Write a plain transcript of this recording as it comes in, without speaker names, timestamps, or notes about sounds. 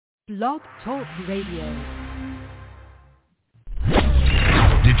Blog Talk Radio.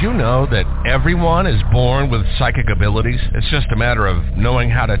 Did you know that everyone is born with psychic abilities? It's just a matter of knowing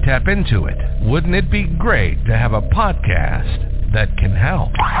how to tap into it. Wouldn't it be great to have a podcast that can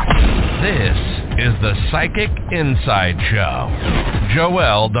help? This is the Psychic Inside Show.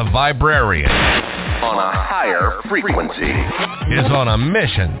 Joelle, the Viberarian, on a higher frequency, is on a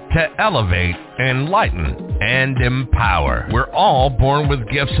mission to elevate, enlighten, and empower. We're all born with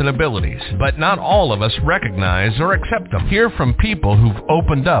gifts and abilities, but not all of us recognize or accept them. Hear from people who've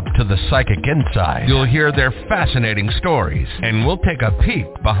opened up to the psychic inside. You'll hear their fascinating stories, and we'll take a peek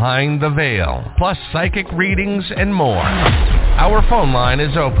behind the veil, plus psychic readings and more. Our phone line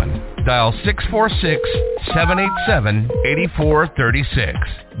is open. Dial 646-787-8436.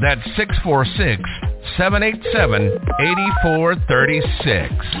 That's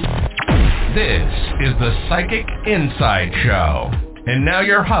 646-787-8436. This is the Psychic Inside Show. And now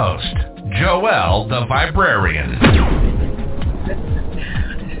your host, Joelle, the Viberarian.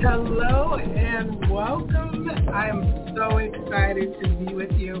 Hello and welcome. I am so excited to be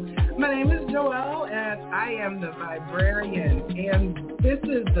with you. My name is Joelle and I am the Viberarian, and this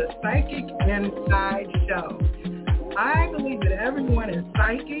is the Psychic Inside Show. I believe that everyone is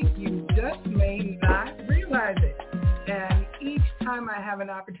psychic, you just may not realize it. And each time I have an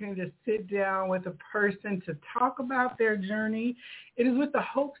opportunity to sit down with a person to talk about their journey, it is with the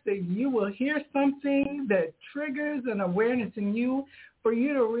hopes that you will hear something that triggers an awareness in you for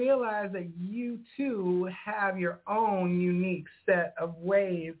you to realize that you too have your own unique set of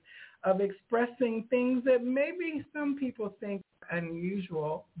ways of expressing things that maybe some people think are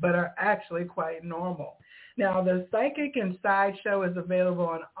unusual, but are actually quite normal. Now, the Psychic Inside Show is available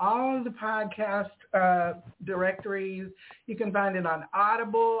on all of the podcast directories. You can find it on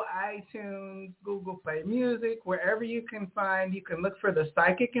Audible, iTunes, Google Play Music, wherever you can find. You can look for the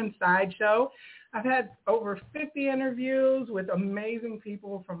Psychic Inside Show. I've had over 50 interviews with amazing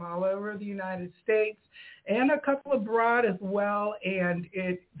people from all over the United States and a couple abroad as well, and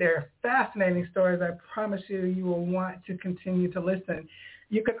they're fascinating stories. I promise you will want to continue to listen.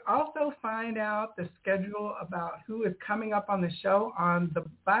 You can also find out the schedule about who is coming up on the show on the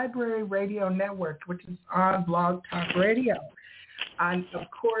VIberary Radio Network, which is on Blog Talk Radio. And, of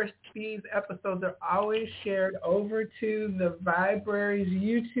course, these episodes are always shared over to the VIberary's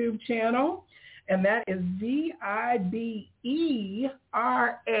YouTube channel, and that is VIberary, and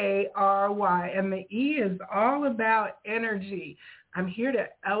the E is all about energy. I'm here to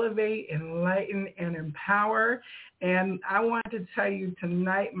elevate, enlighten, and empower. And I want to tell you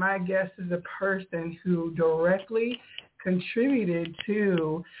tonight, my guest is a person who directly contributed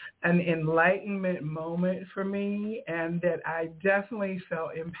to an enlightenment moment for me, and that I definitely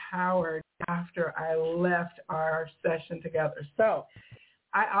felt empowered after I left our session together. So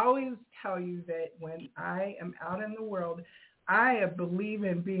I always tell you that when I am out in the world, I believe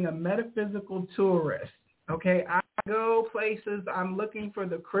in being a metaphysical tourist. Okay, I go places, I'm looking for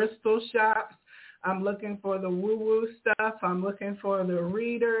the crystal shops, I'm looking for the woo-woo stuff, I'm looking for the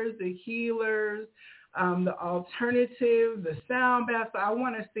readers, the healers, the alternative, the sound baths. I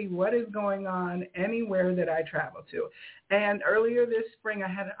want to see what is going on anywhere that I travel to. And earlier this spring, I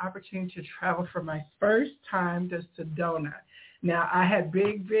had an opportunity to travel for my first time to Sedona. Now, I had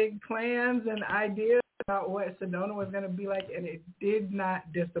big plans and ideas about what Sedona was going to be like, and it did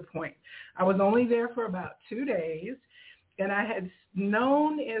not disappoint. I was only there for about 2 days, and I had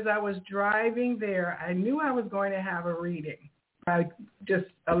known as I was driving there, I knew I was going to have a reading. I just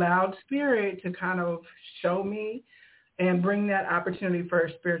allowed Spirit to kind of show me and bring that opportunity for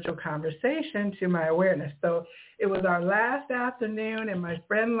a spiritual conversation to my awareness. So it was our last afternoon, and my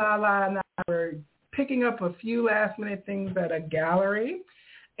friend Lala and I were picking up a few last-minute things at a gallery.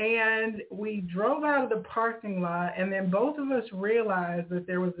 And we drove out of the parking lot, and then both of us realized that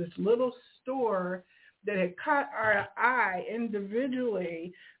there was this little store that had caught our eye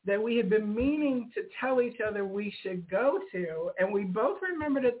individually that we had been meaning to tell each other we should go to. And we both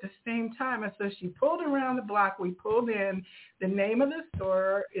remembered at the same time. And so she pulled around the block. We pulled in. The name of the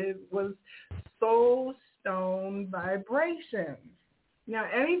store, it was Soul Stone Vibrations. Now,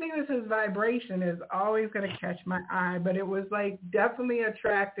 anything that says vibration is always going to catch my eye, but it was like definitely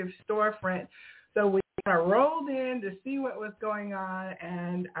attractive storefront. So we kind of rolled in to see what was going on,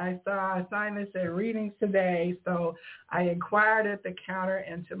 and I saw a sign that said readings today. So I inquired at the counter,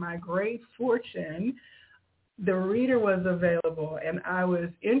 and to my great fortune, the reader was available, and I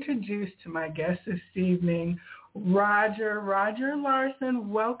was introduced to my guest this evening, Roger Larson.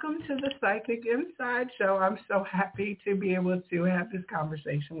 Welcome to the Psychic Inside Show. I'm so happy to be able to have this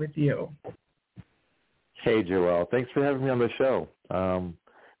conversation with you. Hey, Joelle. Thanks for having me on the show.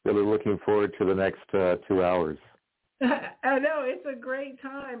 really looking forward to the next 2 hours. I know, it's a great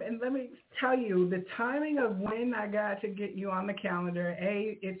time. And let me tell you, the timing of when I got to get you on the calendar,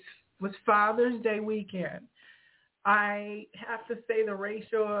 it was Father's Day weekend. I have to say the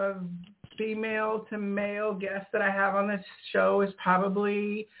ratio of female to male guests that I have on this show is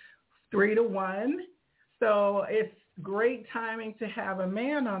probably 3 to 1. So it's great timing to have a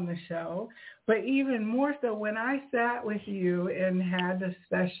man on the show. But even more so, when I sat with you and had the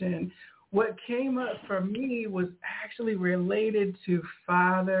session, what came up for me was actually related to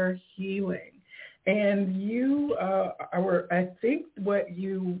father healing. And you I think what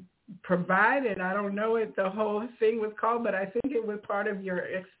you provided, I don't know what the whole thing was called, but I think it was part of your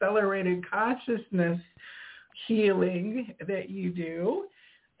accelerated consciousness healing that you do.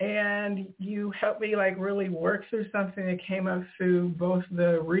 And you helped me really work through something that came up through both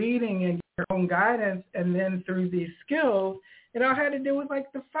the reading and your own guidance, and then through these skills. It all had to do with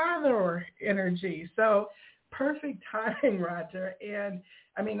the father energy. So perfect timing, Roger. And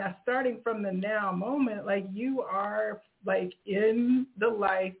I mean, starting from the now moment, you are in the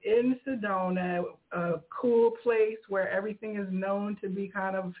life in Sedona, a cool place where everything is known to be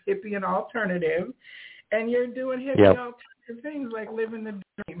kind of hippie and alternative. And you're doing hippie alternative things like living the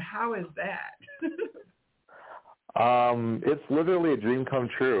dream. How is that? It's literally a dream come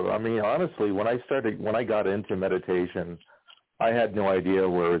true. I mean, honestly, when I got into meditation, I had no idea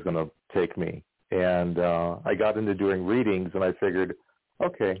where it was going to take me. And I got into doing readings, and I figured,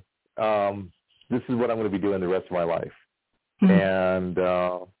 okay, this is what I'm going to be doing the rest of my life. Mm-hmm. And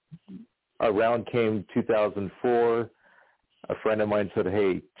around came 2004, a friend of mine said,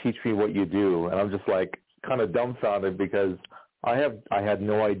 hey, teach me what you do. And I'm just kind of dumbfounded because I had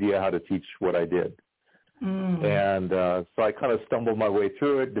no idea how to teach what I did. Mm. And so I kind of stumbled my way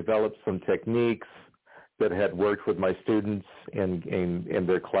through it, developed some techniques that had worked with my students in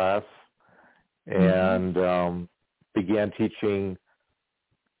their class, and began teaching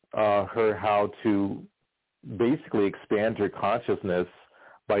her how to basically expand her consciousness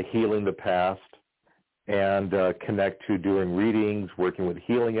by healing the past and connect to doing readings, working with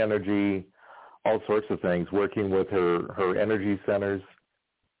healing energy, all sorts of things, working with her energy centers.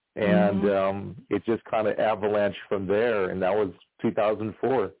 And it just kind of avalanched from there, and that was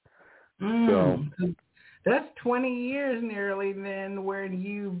 2004. So that's 20 years nearly then where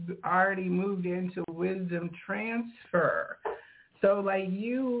you've already moved into wisdom transfer. So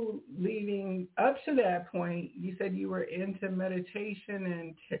you leading up to that point, you said you were into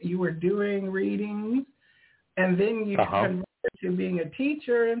meditation and you were doing readings, and then you converted to being a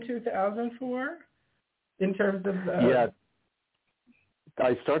teacher in 2004 in terms of... yeah,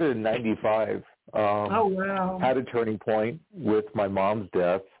 I started in 95. Oh, wow. Had a turning point with my mom's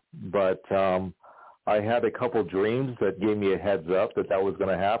death, but I had a couple dreams that gave me a heads up that was going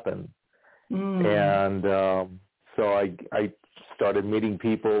to happen. And so I started meeting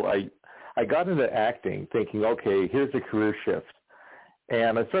people. I got into acting thinking, okay, here's a career shift.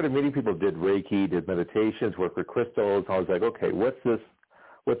 And I started meeting people, did Reiki, did meditations, worked with crystals. I was like, okay, what's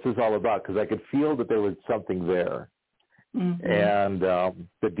this all about? Because I could feel that there was something there. Mm-hmm. And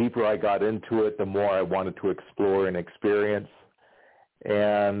the deeper I got into it, the more I wanted to explore and experience.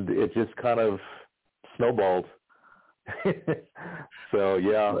 And it just kind of snowballed. So,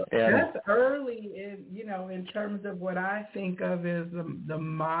 yeah. And that's early in terms of what I think of as the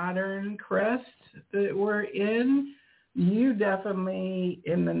modern crest that we're in. You definitely,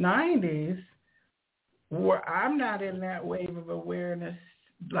 in the 90s, I'm not in that wave of awareness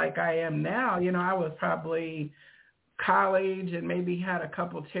like I am now. I was probably college and maybe had a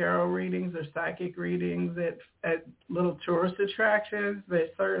couple tarot readings or psychic readings at little tourist attractions,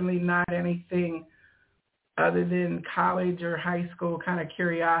 but certainly not anything other than college or high school kind of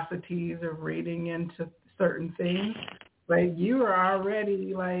curiosities of reading into certain things. But you were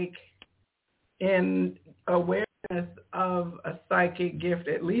already in awareness of a psychic gift,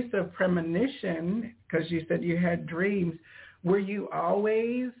 at least a premonition, because you said you had dreams. Were you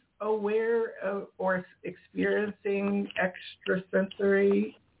always aware of or experiencing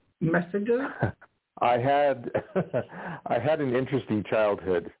extrasensory messages? I had an interesting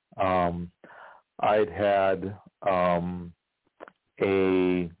childhood. I'd had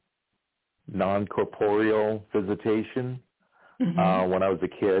a non-corporeal visitation when I was a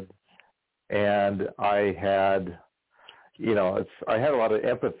kid, and I had a lot of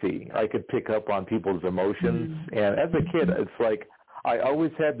empathy. I could pick up on people's emotions, and as a kid, it's I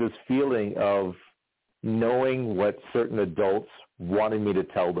always had this feeling of knowing what certain adults wanted me to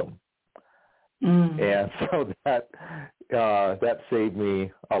tell them. And so that saved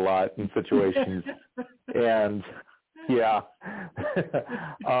me a lot in situations. And Yeah.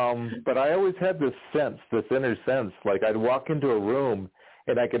 But I always had this sense, this inner sense, like I'd walk into a room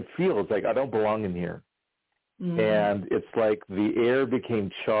and I could feel it's like I don't belong in here. Mm-hmm. And it's like the air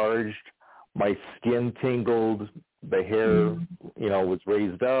became charged, my skin tingled, the hair, was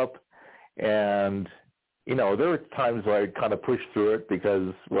raised up. And, there were times where I kind of pushed through it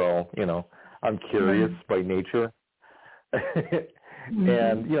because, I'm curious by nature.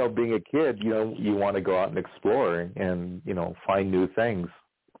 And, being a kid, you want to go out and explore and, find new things.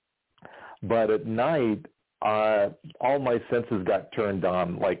 But at night, all my senses got turned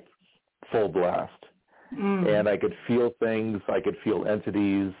on like full blast. And I could feel things. I could feel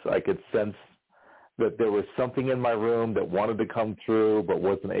entities. I could sense that there was something in my room that wanted to come through but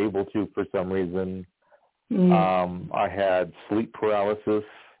wasn't able to for some reason. I had sleep paralysis.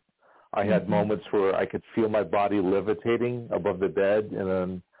 I had moments where I could feel my body levitating above the bed, and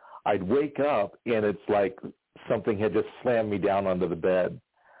then I'd wake up, and it's like something had just slammed me down onto the bed.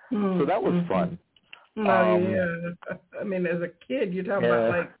 So that was fun. Yeah. I mean, as a kid, you're talking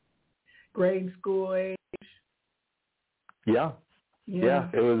about like grade school age. Yeah.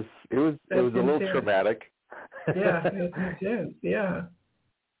 It was a little traumatic. Yeah, it's intense. Yeah.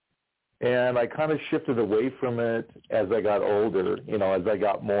 And I kind of shifted away from it as I got older, as I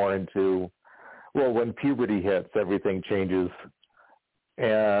got more into, when puberty hits, everything changes.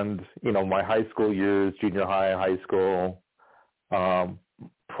 And, my high school years, junior high school,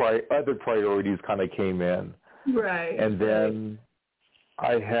 other priorities kind of came in. Right. And then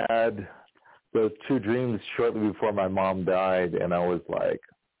I had those two dreams shortly before my mom died, and I was like,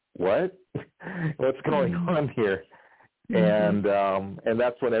 what? What's going on here? And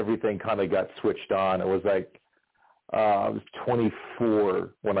that's when everything kind of got switched on. It was like I was 24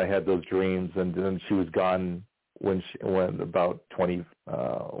 when I had those dreams, and then she was gone when I was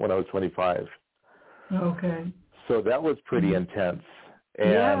 25. Okay. So that was pretty intense,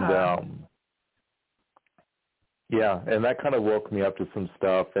 and and that kind of woke me up to some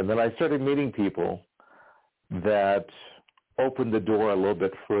stuff. And then I started meeting people that opened the door a little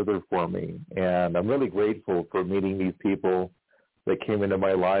bit further for me, and I'm really grateful for meeting these people that came into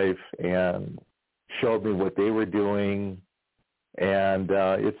my life and showed me what they were doing, and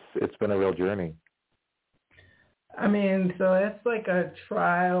it's been a real journey. I mean, so that's like a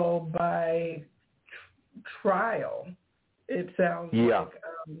trial by trial, it sounds like,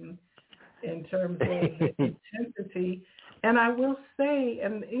 in terms of the intensity. And I will say,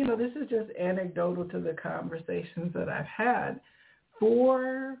 and, this is just anecdotal to the conversations that I've had,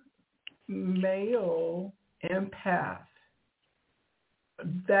 for male empaths,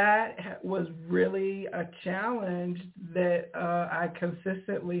 that was really a challenge that I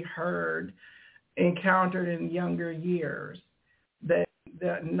consistently encountered in younger years, that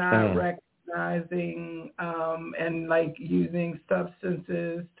not recognizing and like using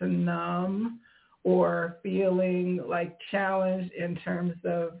substances to numb, or feeling like challenged in terms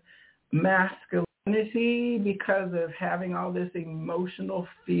of masculinity because of having all this emotional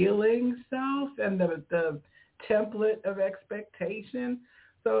feeling self and the template of expectation.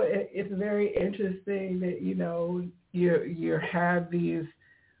 So it's very interesting that, you have these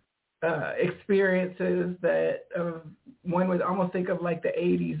experiences that one would almost think of like the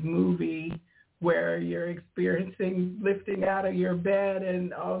 80s movie where you're experiencing lifting out of your bed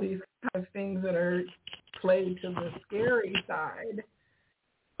and all these kind of things that are played to the scary side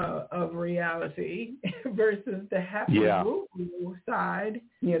of reality versus the happy woo side,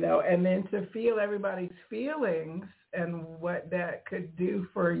 and then to feel everybody's feelings and what that could do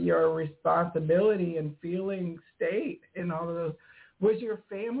for your responsibility and feeling state and all of those. Was your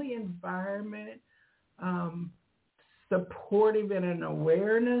family environment supportive and an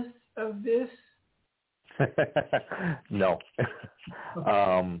awareness of this? No.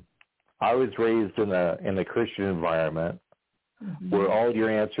 I was raised in a Christian environment where all your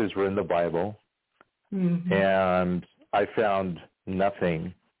answers were in the Bible, and I found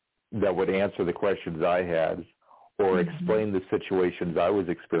nothing that would answer the questions I had or explain the situations I was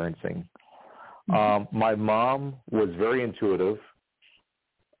experiencing. My mom was very intuitive.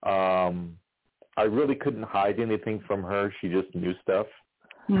 I really couldn't hide anything from her. She just knew stuff.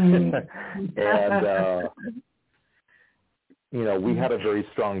 And, we had a very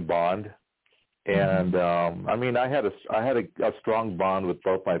strong bond. And, I had a strong bond with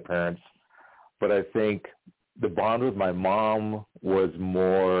both my parents, but I think the bond with my mom was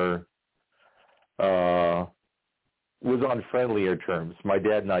more, was on friendlier terms. My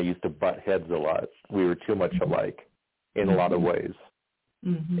dad and I used to butt heads a lot. We were too much alike in a lot of ways,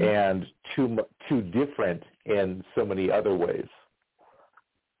 and too different in so many other ways.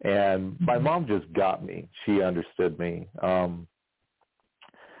 And my mom just got me. She understood me. And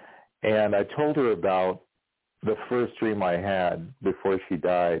I told her about the first dream I had before she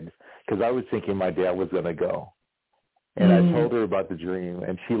died, because I was thinking my dad was going to go. And I told her about the dream,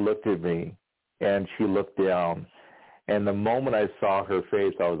 and she looked at me, and she looked down. And the moment I saw her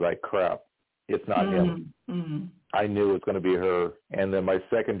face, I was like, crap, it's not him. I knew it was going to be her. And then my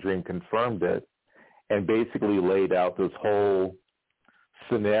second dream confirmed it and basically laid out this whole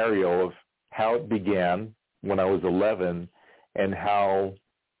scenario of how it began when I was 11 and how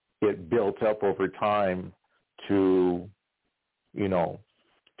it built up over time to,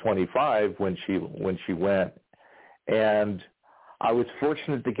 25 when she went. And I was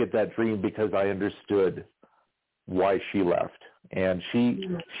fortunate to get that dream because I understood why she left. And she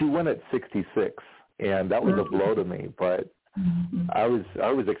went at 66, and that was a blow to me. But I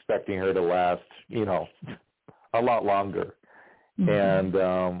was expecting her to last, a lot longer. And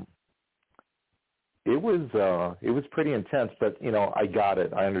it was pretty intense. But I got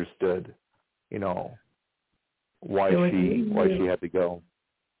it. I understood, why she had to go.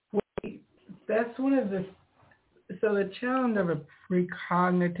 That's one of the. So the challenge of a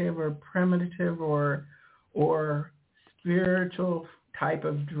precognitive or primitive or spiritual type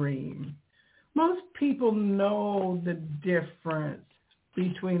of dream, most people know the difference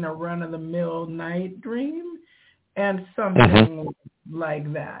between a run-of-the-mill night dream and something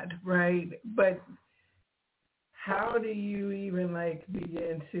like that, right? But how do you even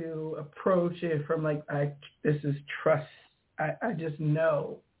begin to approach it from this is trust? I just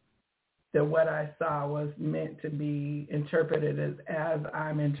know that what I saw was meant to be interpreted as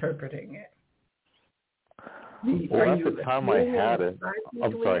I'm interpreting it. Well, at the time I had it,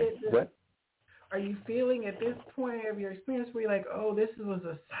 I'm sorry, what? Are you feeling at this point of your experience where you're like, oh, this was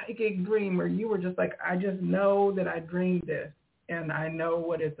a psychic dream, or you were just like, I just know that I dreamed this and I know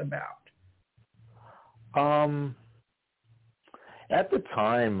what it's about? At the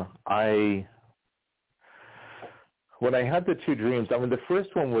time, when I had the two dreams, the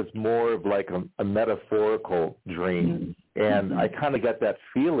first one was more of like a metaphorical dream, and I kind of got that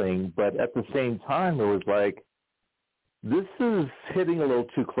feeling, but at the same time, it was like, this is hitting a little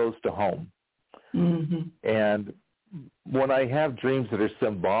too close to home. And when I have dreams that are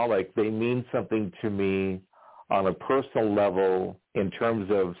symbolic, they mean something to me on a personal level in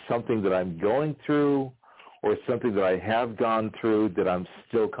terms of something that I'm going through or something that I have gone through that I'm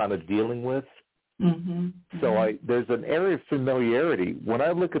still kind of dealing with. So there's an area of familiarity. When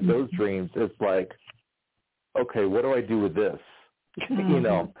I look at those dreams, it's like, okay, what do I do with this?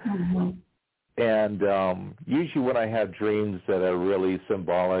 And usually when I have dreams that are really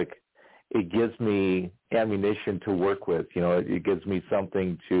symbolic, it gives me ammunition to work with. It gives me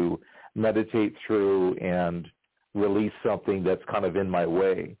something to meditate through and release something that's kind of in my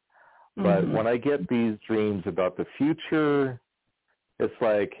way. But when I get these dreams about the future, it's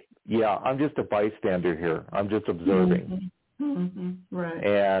like, yeah, I'm just a bystander here. I'm just observing. Right.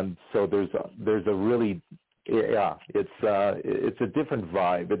 And so there's a really, it's a different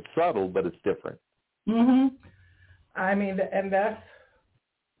vibe. It's subtle, but it's different. And that's,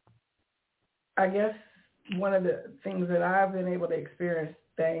 I guess, one of the things that I've been able to experience,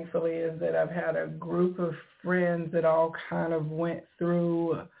 thankfully, is that I've had a group of friends that all kind of went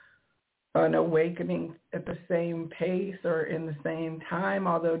through an awakening at the same pace or in the same time,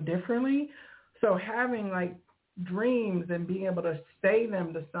 although differently. So having dreams and being able to say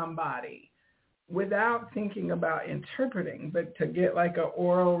them to somebody without thinking about interpreting, but to get an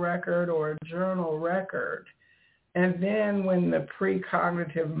oral record or a journal record. And then when the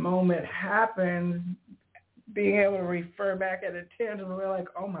precognitive moment happens, being able to refer back at a tangible, we're like,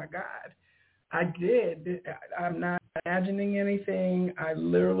 oh my God, I did. I'm not imagining anything. I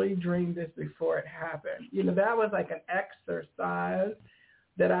literally dreamed this before it happened. That was like an exercise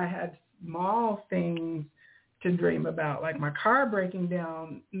that I had small things to dream about, like my car breaking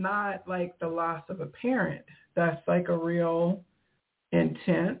down, not like the loss of a parent. That's like a real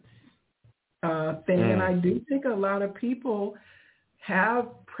intense thing. And I do think a lot of people have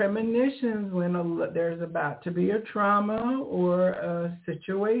premonitions when there's about to be a trauma or a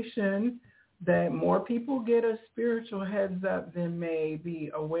situation that more people get a spiritual heads up than may be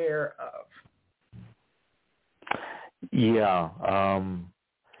aware of. Yeah.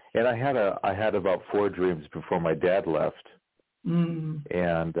 And I had about 4 dreams before my dad left. And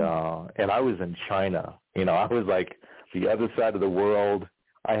I was in China. I was like the other side of the world.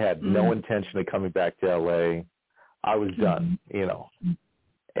 I had no intention of coming back to LA. I was done,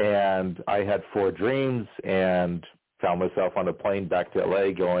 And I had 4 dreams and found myself on a plane back to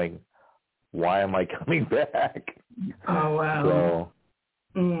LA going, why am I coming back? Oh, wow. So,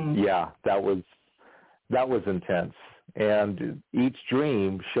 Yeah, that was intense. And each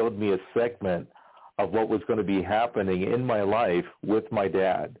dream showed me a segment of what was going to be happening in my life with my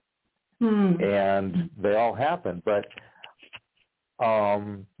dad. And they all happened, but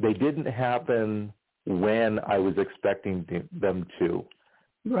they didn't happen when I was expecting them to.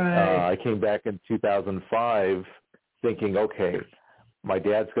 Right. I came back in 2005 thinking, okay, my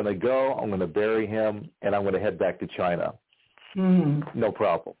dad's going to go, I'm going to bury him, and I'm going to head back to China. No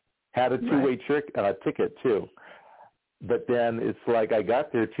problem. Had a two-way ticket, too. But then it's like I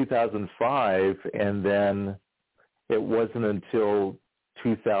got there 2005, and then it wasn't until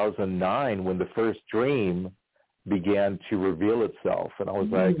 2009 when the first dream began to reveal itself. And I was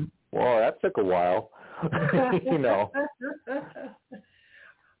like, well, that took a while, you know.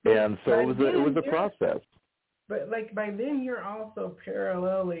 And so it was a process. But like by then you're also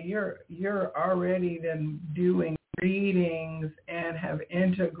parallelly, you're already then doing readings and have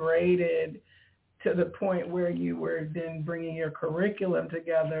integrated to the point where you were then bringing your curriculum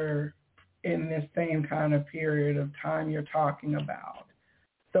together in this same kind of period of time you're talking about.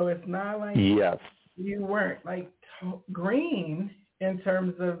 So it's not like you weren't like green in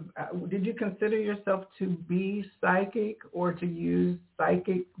terms of, did you consider yourself to be psychic or to use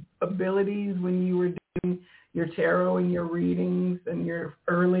psychic abilities when you were doing your tarot and your readings and your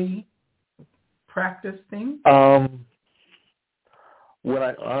early practice thing? I've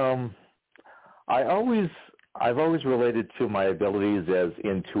always related to my abilities as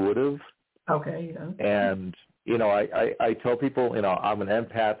intuitive. Okay, yeah. And, you know, I tell people, you know, I'm an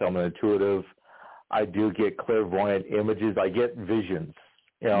empath, I'm an intuitive. I do get clairvoyant images. I get visions.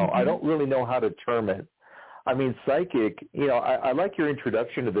 You know, I don't really know how to term it. I mean, psychic, you know, I like your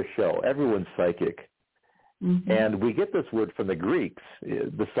introduction to the show. Everyone's psychic. And we get this word from the Greeks,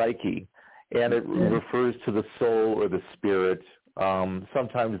 the psyche, and it refers to the soul or the spirit,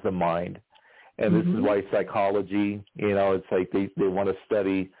 sometimes the mind. And this is why psychology, you know, it's like they want to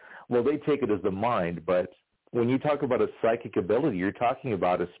study. Well, they take it as the mind, but when you talk about a psychic ability, you're talking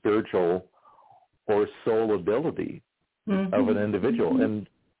about a spiritual or soul ability of an individual. And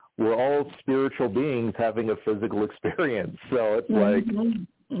we're all spiritual beings having a physical experience. So it's like,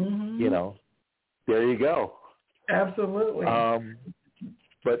 you know, there you go. Absolutely.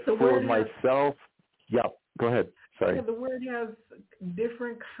 But for myself, go ahead. Sorry. Yeah, the word has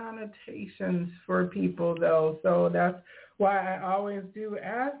different connotations for people, though. So that's why I always do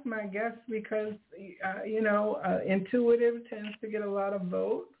ask my guests because, you know, intuitive tends to get a lot of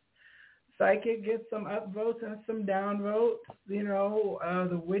votes. Psychic gets some up votes and some down votes. You know,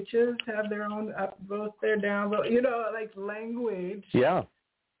 the witches have their own up votes, their down votes. You know, like language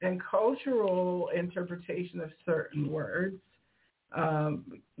and cultural interpretation of certain words.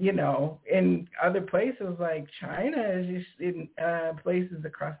 You know, in other places like China, in places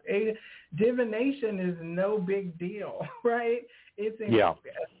across Asia, divination is no big deal, right? It's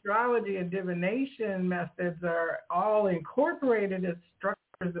astrology and divination methods are all incorporated as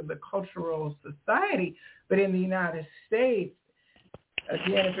structures of the cultural society. But in the United States,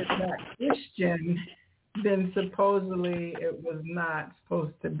 again, if it's not Christian, then supposedly it was not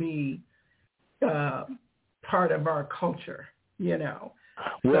supposed to be part of our culture. You know.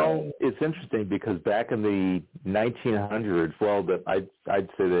 Well, it's interesting because back in the 1900s, well, I'd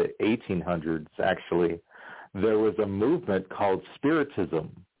say the 1800s actually, there was a movement called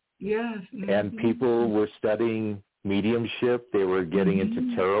Spiritism. Yes. And people were studying mediumship. They were getting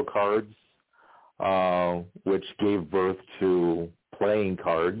into tarot cards, which gave birth to playing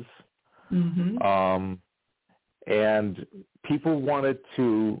cards. And people wanted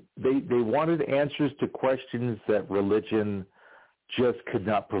they wanted answers to questions that religion just could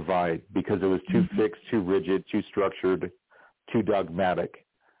not provide because it was too fixed, too rigid, too structured, too dogmatic.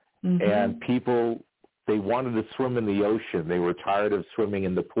 And people, they wanted to swim in the ocean. They were tired of swimming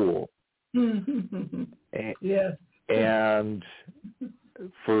in the pool. And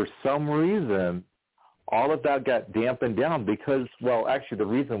for some reason, all of that got dampened down because, well, actually the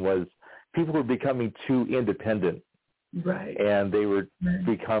reason was people were becoming too independent. Right. And they were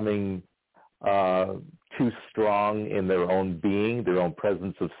becoming too strong in their own being, their own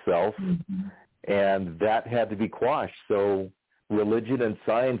presence of self, and that had to be quashed. So religion and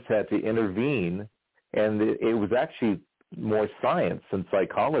science had to intervene, and it was actually more science and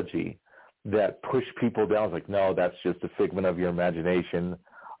psychology that pushed people down. It's like, no, that's just a figment of your imagination.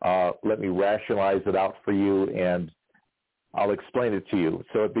 Let me rationalize it out for you, and I'll explain it to you.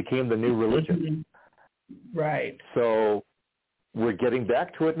 So it became the new religion. Right. So we're getting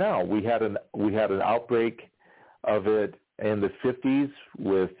back to it now. We had an outbreak of it in the 50s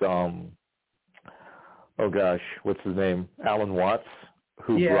with what's his name? Alan Watts,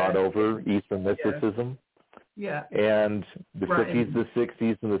 who brought over Eastern mysticism. Yeah. And the 50s, the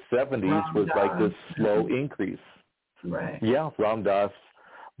 60s, and the 70s was like this slow increase. Right. Yeah, Ram Dass.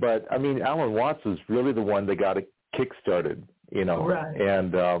 But, I mean, Alan Watts was really the one that got it kick-started, you know,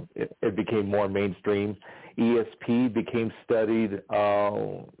 and it became more mainstream. ESP became studied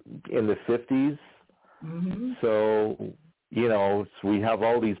in the 50s. Mm-hmm. So, you know, we have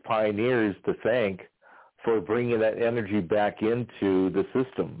all these pioneers to thank for bringing that energy back into the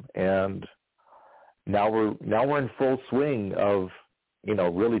system. And now we're in full swing of, you know,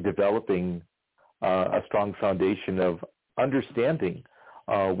 really developing a strong foundation of understanding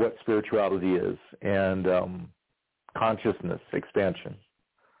what spirituality is and consciousness expansion.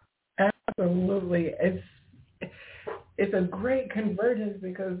 Absolutely. It's a great convergence,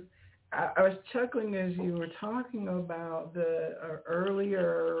 because I was chuckling as you were talking about the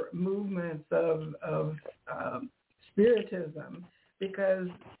earlier movements of spiritism, because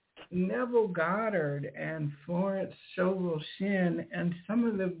Neville Goddard and Florence Scovel Shinn and some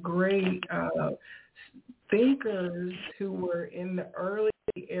of the great thinkers who were in the early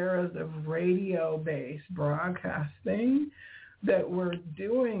eras of radio-based broadcasting that were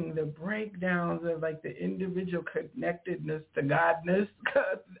doing the breakdowns of like the individual connectedness to godness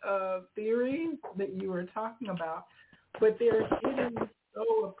theory that you were talking about, but they're getting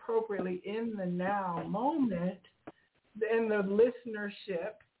so appropriately in the now moment, and the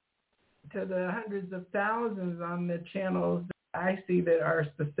listenership to the hundreds of thousands on the channels that I see that are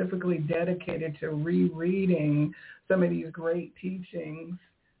specifically dedicated to rereading some of these great teachings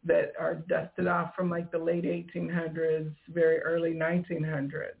that are dusted off from like the late 1800s, very early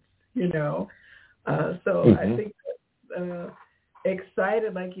 1900s, you know. So I think that's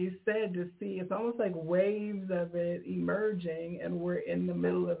excited, like you said, to see it's almost like waves of it emerging, and we're in the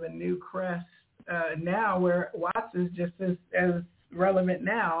middle of a new crest now, where Watts is just as relevant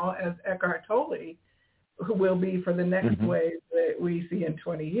now as Eckhart Tolle, who will be for the next wave that we see in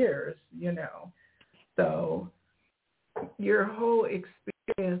 20 years, you know. So your whole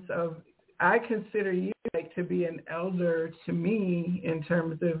experience of, I consider you like to be an elder to me in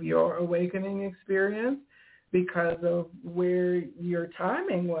terms of your awakening experience, because of where your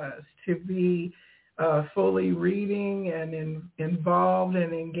timing was to be fully reading and involved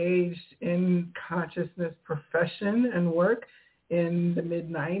and engaged in consciousness profession and work in the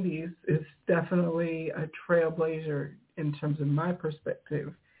mid-90s is definitely a trailblazer in terms of my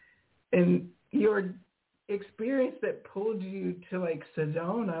perspective. And your experience that pulled you to like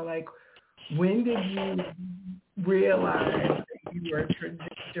Sedona, like when did you realize that you were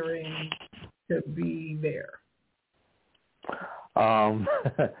trajectorying to be there?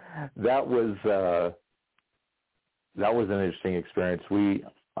 That was an interesting experience.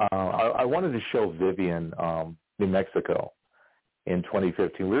 I wanted to show Vivian New Mexico in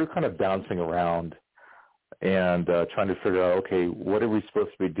 2015. We were kind of bouncing around and trying to figure out, okay, what are we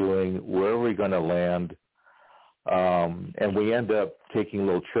supposed to be doing? Where are we going to land? And we end up taking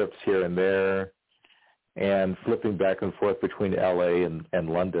little trips here and there and flipping back and forth between LA and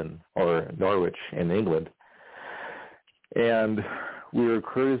London, or Norwich in England. And we were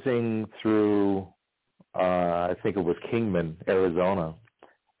cruising through, I think it was Kingman, Arizona.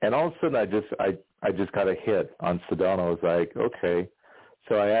 And all of a sudden I just got a hit on Sedona. I was like, okay.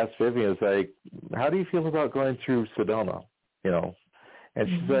 So I asked Vivian, I was like, how do you feel about going through Sedona? You know? And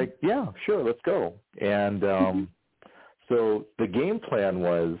she's like, yeah, sure, let's go. And so the game plan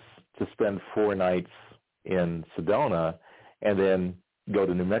was to spend 4 nights in Sedona and then go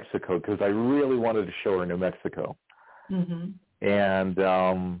to New Mexico, because I really wanted to show her New Mexico. And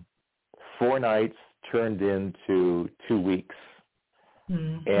 4 nights turned into 2 weeks.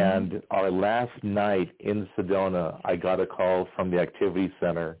 And our last night in Sedona, I got a call from the activity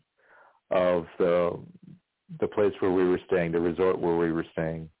center of the place where we were staying, the resort where we were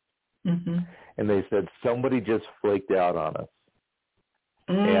staying. And they said, somebody just flaked out on us.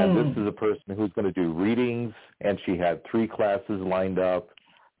 And this is a person who's going to do readings, and she had 3 classes lined up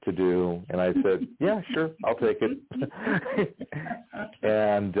to do. And I said, yeah, sure, I'll take it.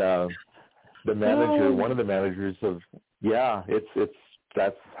 And the manager, one of the managers of,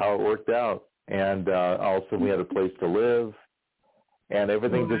 that's how it worked out. And also we had a place to live, and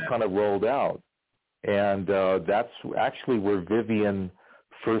everything just kind of rolled out. And that's actually where Vivian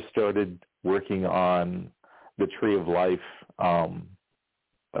first started working on the Tree of Life. I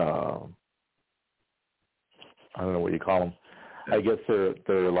don't know what you call them. I guess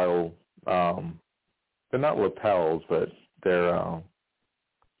they're little, they're not lapels, but they're,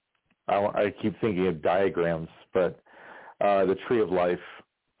 I keep thinking of diagrams, but the Tree of Life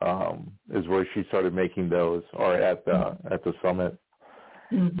is where she started making those, or at the summit.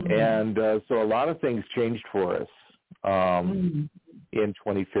 Mm-hmm. And so a lot of things changed for us in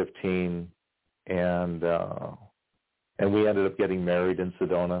 2015, and we ended up getting married in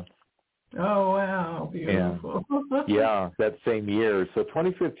Sedona. Oh, wow. Beautiful. And, yeah, that same year. So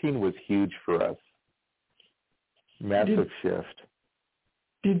 2015 was huge for us. Massive shift.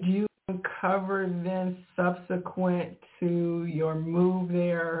 Did you uncover then, subsequent to your move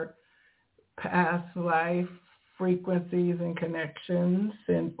there, past life frequencies and connections,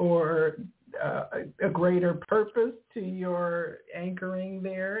 or a greater purpose to your anchoring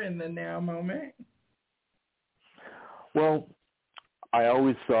there in the now moment? Well, I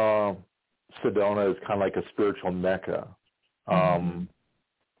always saw Sedona as kind of like a spiritual mecca.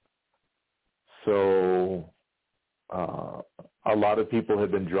 So a lot of people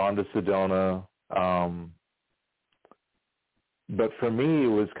have been drawn to Sedona. But for me, it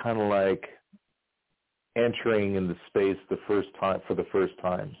was kind of like entering in the space for the first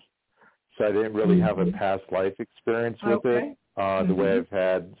time. So I didn't really have a past life experience with it, the way I've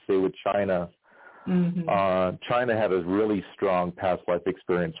had, say, with China. China had a really strong past life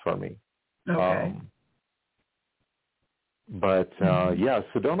experience for me. Okay. But yeah,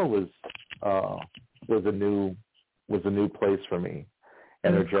 Sedona was a new place for me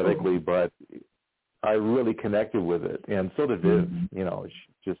energetically, but I really connected with it, and so did Viv. You know,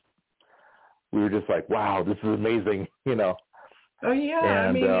 we were just like, wow, this is amazing. You know. Oh yeah,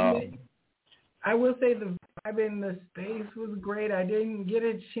 and, I mean, I will say the vibe in the space was great. I didn't get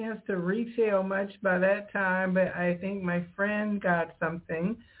a chance to retail much by that time, but I think my friend got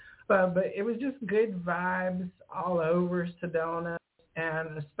something. But it was just good vibes all over Sedona,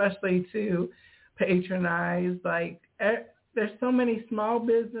 and especially to patronize. Like, there's so many small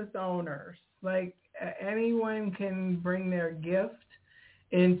business owners. Like, anyone can bring their gift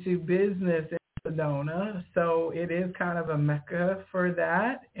into business in Sedona, so it is kind of a mecca for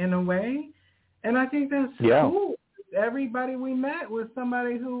that in a way. And I think that's cool. Everybody we met was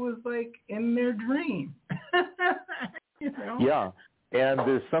somebody who was like in their dream. You know? Yeah, and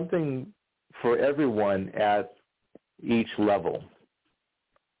there's something for everyone at each level.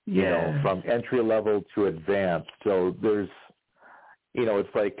 You know, from entry level to advanced. So there's, you know,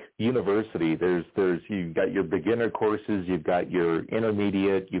 it's like university. There's you've got your beginner courses, you've got your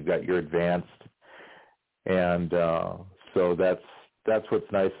intermediate, you've got your advanced, and so that's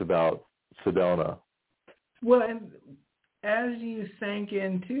what's nice about Sedona. Well, and as you sank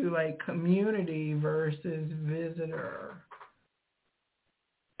into like community versus visitor,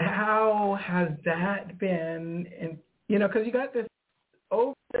 how has that been? And you know, because you got this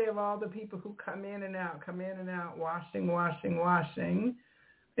overlay of all the people who come in and out, washing,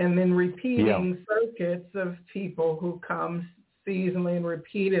 and then repeating circuits of people who come seasonally and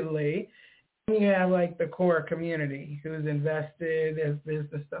repeatedly. And you have like the core community who's invested as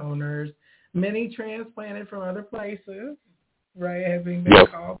business owners, many transplanted from other places, right, having been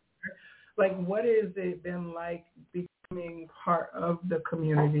called. Like, what has it been like becoming part of the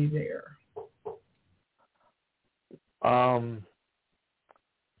community there?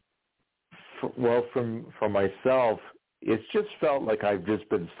 Well, for myself, it's just felt like I've just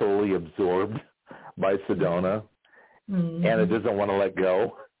been solely absorbed by Sedona, and it doesn't want to let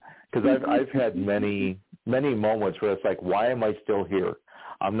go. Because I've had many moments where it's like, why am I still here?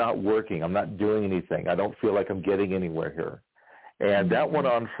 I'm not working. I'm not doing anything. I don't feel like I'm getting anywhere here. And that went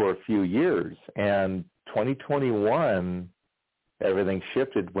on for a few years. And 2021, everything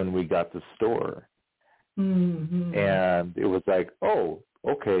shifted when we got the store. And it was like, oh,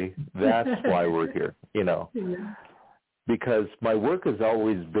 okay, that's why we're here, you know. Because my work has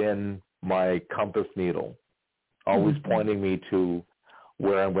always been my compass needle, always pointing me to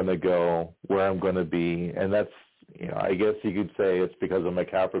where I'm going to go, where I'm going to be. And that's, you know, I guess you could say it's because I'm a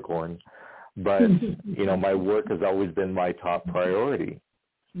Capricorn. But, you know, my work has always been my top priority.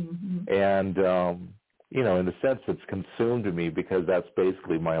 And, you know, in a sense, it's consumed me because that's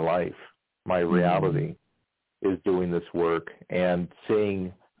basically my life. My reality is doing this work and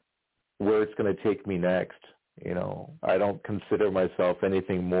seeing where it's going to take me next. You know, I don't consider myself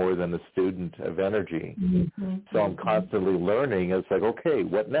anything more than a student of energy. So I'm constantly learning. It's like, okay,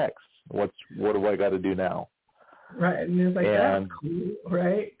 what next? What do I got to do now? Right, and it's like, that's cool,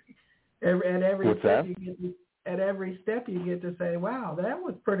 right? At every step you get to say, wow, that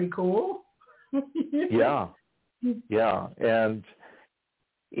was pretty cool. Yeah. And,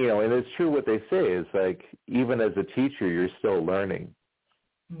 you know, and it's true what they say is like, even as a teacher, you're still learning.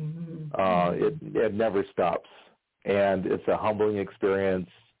 It never stops. And it's a humbling experience,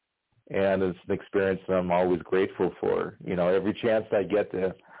 and it's an experience that I'm always grateful for. You know, every chance I get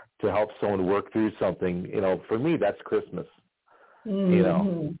to help someone work through something, you know, for me, that's Christmas. you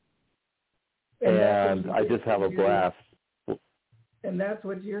know. And I just have a blast. And that's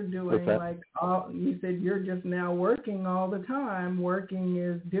what you're doing. Like you said, you're just now working all the time. Working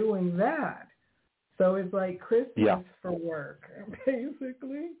is doing that. So it's like Christmas for work,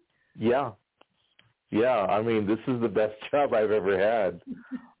 basically. Yeah. Yeah. I mean, this is the best job I've ever had.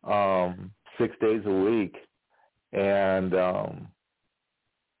 6 days a week. And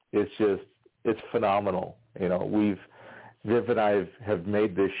it's phenomenal. You know, Viv and I have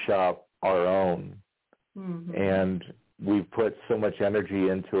made this shop our own. Mm-hmm. And we've put so much energy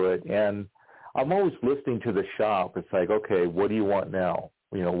into it. And I'm always listening to the shop. It's like, okay, what do you want now?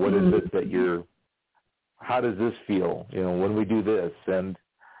 You know, what is it that how does this feel? You know, when we do this. And,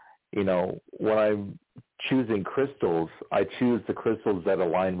 you know, when I'm choosing crystals, I choose the crystals that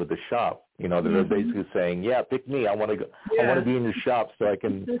align with the shop. You know, they're basically saying, yeah, pick me. I want to go. I want to be in your shop so I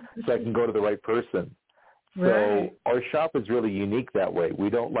can go to the right person. Right. So our shop is really unique that way. We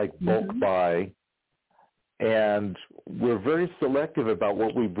don't like bulk buy. And we're very selective about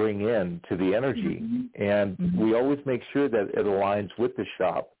what we bring in to the energy. And we always make sure that it aligns with the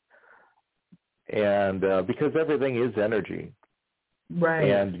shop. And because everything is energy. Right.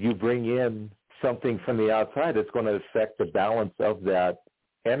 And you bring in something from the outside, it's going to affect the balance of that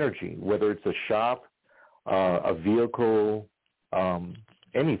energy, whether it's a shop, a vehicle,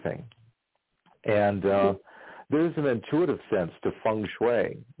 anything. And there's an intuitive sense to feng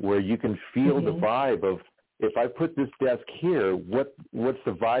shui where you can feel the vibe of, if I put this desk here, what's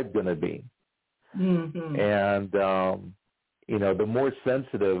the vibe going to be? And, you know, the more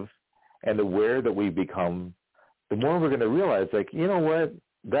sensitive and aware that we become, the more we're going to realize, like, you know what,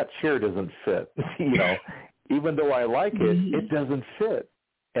 that chair doesn't fit. You know, even though I like it, it doesn't fit,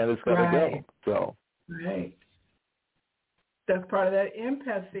 and it's got to go. So. Right. That's part of that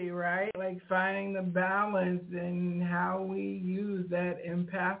empathy, right? Like finding the balance and how we use that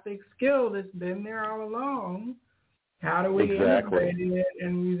empathic skill that's been there all along. How do we integrate it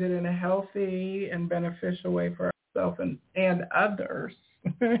and use it in a healthy and beneficial way for ourselves and others,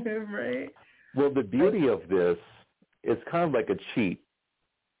 right? Well, the beauty of this, it's kind of like a cheat,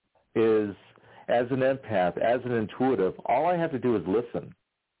 is as an empath, as an intuitive, all I have to do is listen.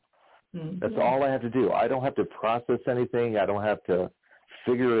 That's all I have to do. I don't have to process anything. I don't have to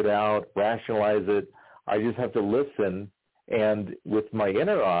figure it out, rationalize it. I just have to listen, and with my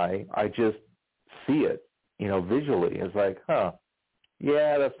inner eye, I just see it, you know, visually. It's like,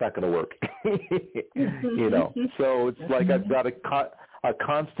 yeah, that's not going to work, you know. So it's like I've got a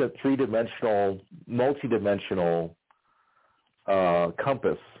constant three-dimensional, multi-dimensional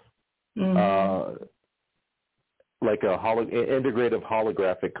compass, like a integrative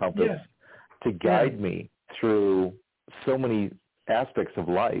holographic compass to guide me through so many aspects of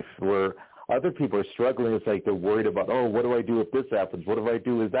life where other people are struggling. It's like they're worried about, oh, what do I do if this happens? What do I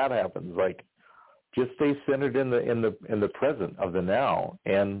do if that happens? Like, just stay centered in the present of the now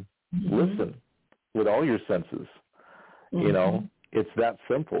and listen with all your senses. You know, it's that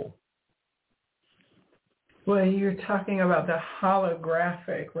simple. Well, you're talking about the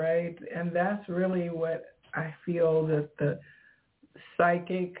holographic, right? And that's really what I feel that the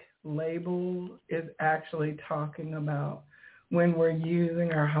psychic label is actually talking about when we're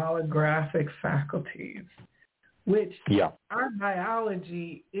using our holographic faculties, which our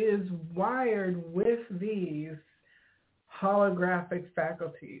biology is wired with these holographic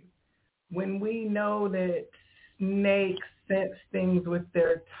faculties. When we know that snakes sense things with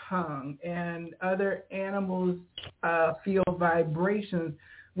their tongue and other animals feel vibrations,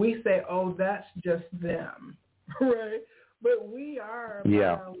 we say, oh, that's just them, right? But we are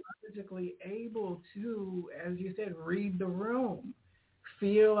biologically able to, as you said, read the room,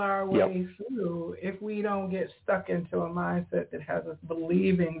 feel our way through if we don't get stuck into a mindset that has us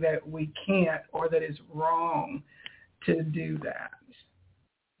believing that we can't or that it's wrong to do that.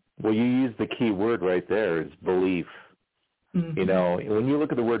 Well, you use the key word right there, is belief. You know, when you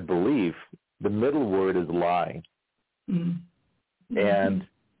look at the word belief, the middle word is lie. And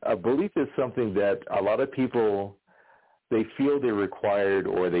a belief is something that a lot of people, they feel they're required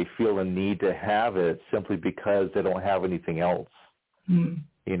or they feel a need to have it simply because they don't have anything else,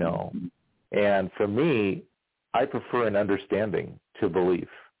 you know. And for me, I prefer an understanding to belief,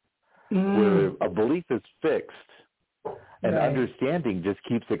 where a belief is fixed and understanding just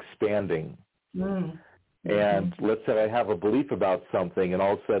keeps expanding. And let's say I have a belief about something and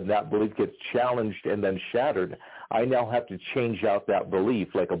all of a sudden that belief gets challenged and then shattered. I now have to change out that belief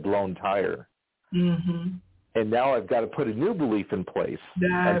like a blown tire. And now I've got to put a new belief in place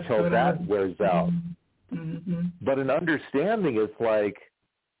until that wears out. But an understanding is like,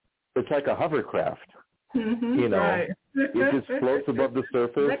 it's like a hovercraft. You know, It just floats above the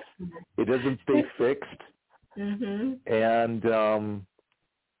surface. It doesn't stay fixed. And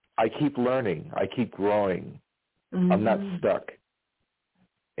I keep learning. I keep growing. I'm not stuck.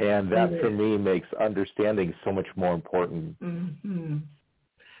 And that, for me, makes understanding so much more important.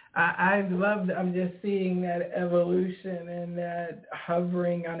 I love that. I'm just seeing that evolution and that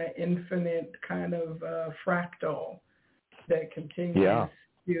hovering on an infinite kind of fractal that continues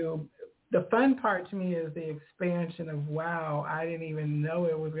to. The fun part to me is the expansion of, wow, I didn't even know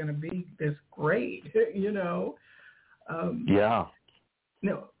it was going to be this great, you know.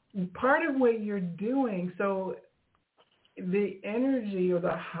 No, part of what you're doing, so the energy or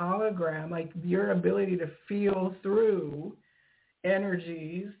the hologram, like your ability to feel through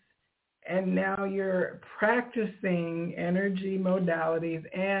energies, and now you're practicing energy modalities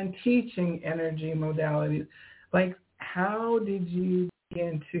and teaching energy modalities. Like, how did you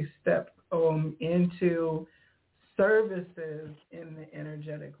begin to step into services in the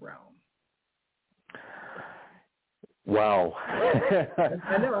energetic realm? Wow.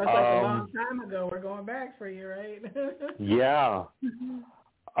 I know, it's like a long time ago. We're going back for you, right? Yeah.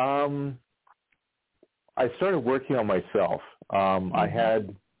 I started working on myself. I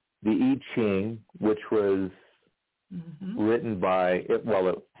had the I Ching, which was written by,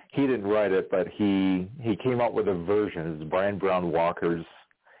 he didn't write it, but he came out with a version. It's Brian Brown Walker's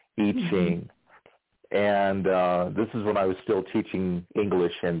I Ching. And this is when I was still teaching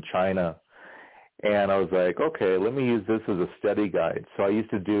English in China. And I was like, okay, let me use this as a study guide. So I used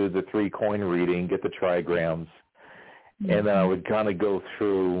to do the 3-coin reading, get the trigrams, and then I would kind of go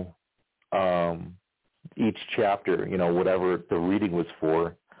through each chapter, you know, whatever the reading was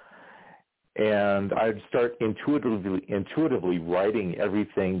for. And I'd start intuitively writing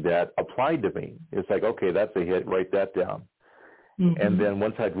everything that applied to me. It's like, okay, that's a hit, write that down. And then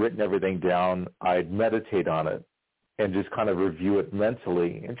once I'd written everything down, I'd meditate on it and just kind of review it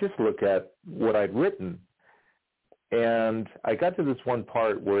mentally and just look at what I'd written. And I got to this one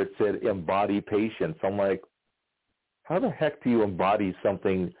part where it said embody patience. I'm like, how the heck do you embody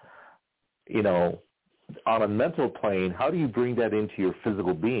something, you know, on a mental plane? How do you bring that into your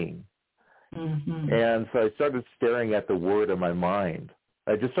physical being? And so I started staring at the word in my mind.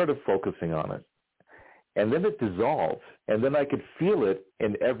 I just started focusing on it. And then it dissolved. And then I could feel it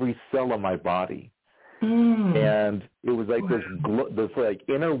in every cell of my body. And it was like this like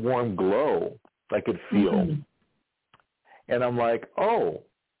inner warm glow I could feel. And I'm like, oh,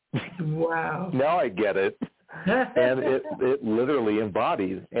 wow. Now I get it. And it literally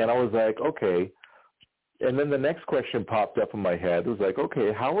embodies. And I was like, okay. And then the next question popped up in my head. It was like,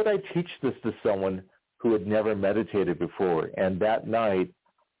 okay, how would I teach this to someone who had never meditated before? And that night,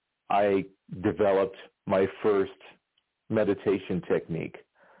 I developed my first meditation technique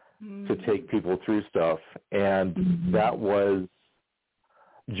to take people through stuff. And that was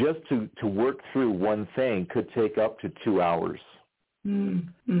just to work through one thing could take up to 2 hours.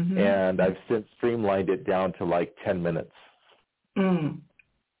 And I've since streamlined it down to like 10 minutes.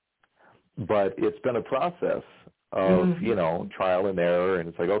 But it's been a process of, you know, trial and error. And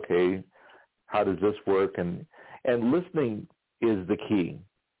it's like, okay, how does this work? And listening is the key.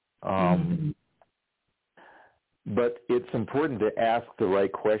 But it's important to ask the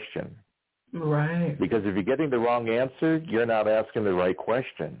right question. Right. Because if you're getting the wrong answer, you're not asking the right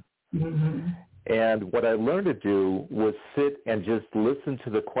question. And what I learned to do was sit and just listen to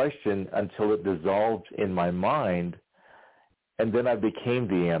the question until it dissolved in my mind, and then I became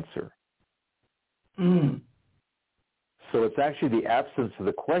the answer. So it's actually the absence of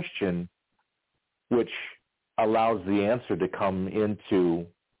the question which allows the answer to come into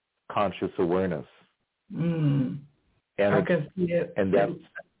conscious awareness. And I can see it. And that's,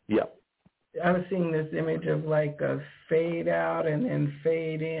 I was seeing this image of like a fade out and then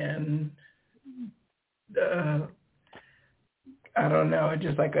fade in. I don't know,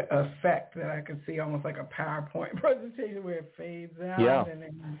 just like an effect that I could see, almost like a PowerPoint presentation where it fades out and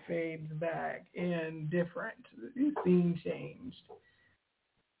then fades back in different scene changed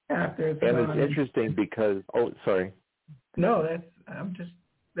after it's and gone. It's interesting because No,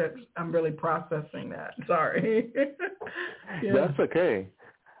 I'm really processing that. Sorry. That's okay.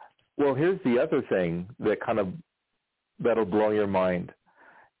 Well, here's the other thing that that'll blow your mind,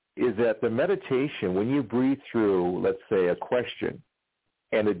 is that the meditation, when you breathe through, let's say, a question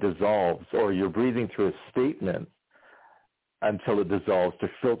and it dissolves, or you're breathing through a statement until it dissolves to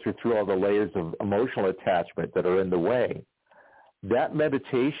filter through all the layers of emotional attachment that are in the way, that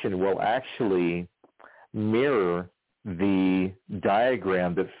meditation will actually mirror the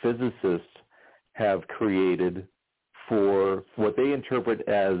diagram that physicists have created for what they interpret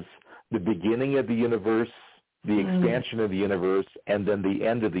as the beginning of the universe the expansion of the universe, and then the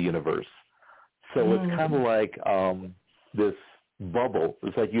end of the universe. So it's kind of like this bubble.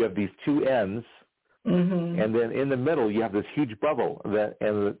 It's like you have these two ends, and then in the middle you have this huge bubble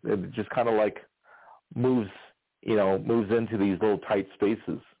and it just kind of like moves into these little tight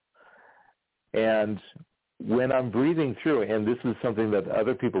spaces. And when I'm breathing through, and this is something that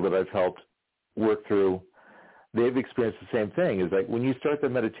other people that I've helped work through, they've experienced the same thing. Is like when you start the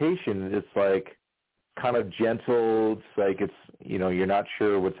meditation, it's like kind of gentle. It's like you're not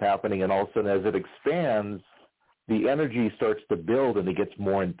sure what's happening, and all of a sudden, as it expands, the energy starts to build, and it gets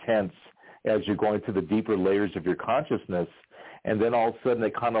more intense as you're going through the deeper layers of your consciousness, and then all of a sudden,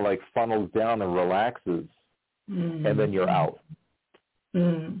 it kind of like funnels down and relaxes, and then you're out.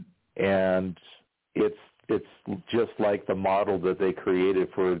 And it's just like the model that they created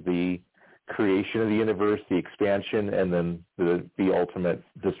for the creation of the universe, the expansion, and then the ultimate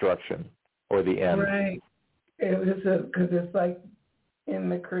destruction or the end. Right. Because it's like in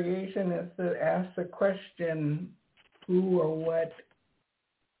the creation, it's to ask the question, who or what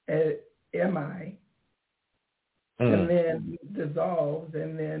am I? And then dissolves,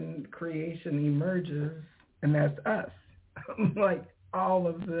 and then creation emerges, and that's us. Like all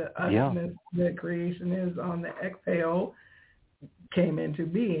of the usness that creation is on the exhale came into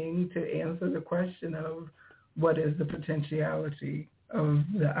being to answer the question of what is the potentiality of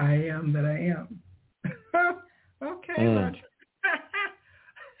the I am that I am. Okay, Roger.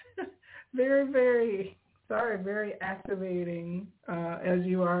 Very, very, very activating as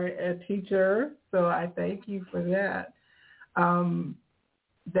you are a teacher. So I thank you for that.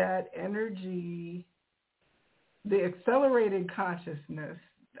 That energy, the accelerated consciousness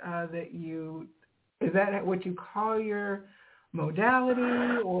is that what you call your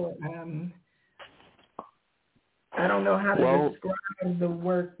modality, or I don't know how to describe the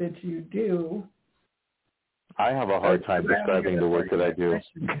work that you do. I have a hard time describing the work that I do.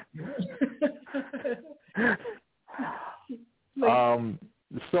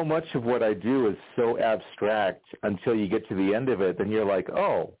 So much of what I do is so abstract until you get to the end of it, then you're like,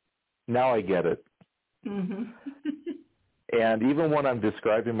 oh, now I get it. And even when I'm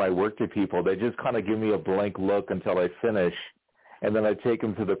describing my work to people, they just kind of give me a blank look until I finish. And then I take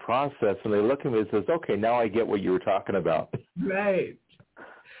them through the process, and they look at me and says, okay, now I get what you were talking about. Right.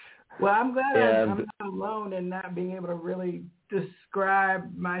 Well, I'm glad I'm not alone in not being able to really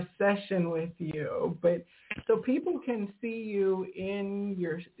describe my session with you. But so people can see you in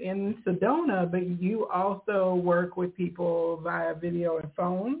Sedona, but you also work with people via video and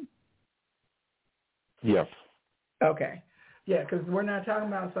phone? Yes. Okay. Yeah, because we're not talking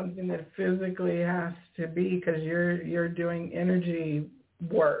about something that physically has to be, because you're doing energy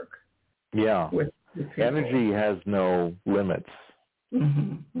work. Yeah. With energy has no limits.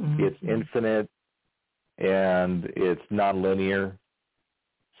 It's infinite, and it's nonlinear.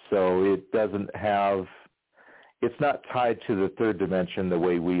 So it's not tied to the third dimension the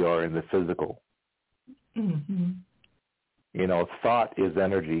way we are in the physical. Thought is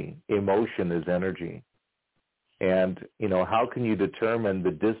energy. Emotion is energy. And, how can you determine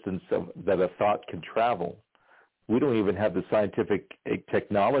the distance that a thought can travel? We don't even have the scientific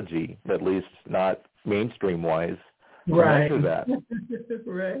technology, at least not mainstream-wise, to measure that.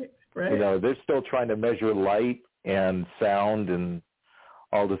 Right. They're still trying to measure light and sound and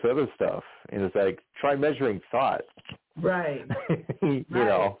all this other stuff. And it's like, try measuring thought. Right. You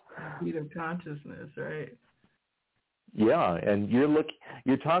know. Speed of consciousness, right? Yeah, and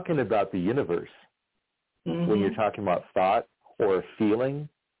you're talking about the universe. When you're talking about thought or a feeling,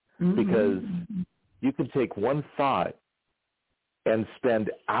 because you can take one thought and spend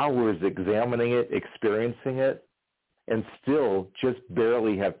hours examining it, experiencing it, and still just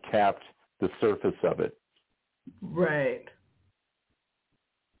barely have tapped the surface of it. Right.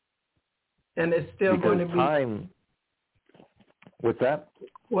 And it's still going to be... time... What's that?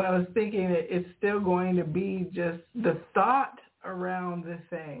 Well, I was thinking that it's still going to be just the thought around the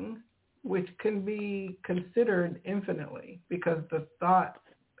thing, which can be considered infinitely, because the thought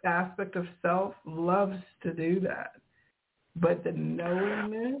aspect of self loves to do that. But the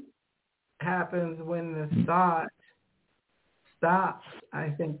knowingness happens when the thought stops. I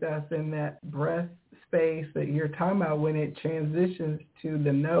think that's in that breath space that you're talking about, when it transitions to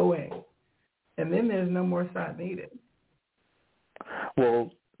the knowing. And then there's no more thought needed. Well,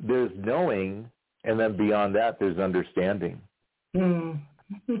 there's knowing, and then beyond that, there's understanding.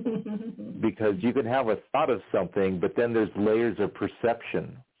 Because you can have a thought of something, but then there's layers of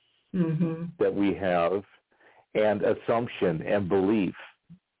perception that we have, and assumption and belief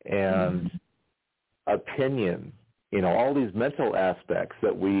and opinion, all these mental aspects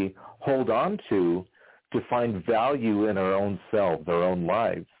that we hold on to to find value in our own selves, our own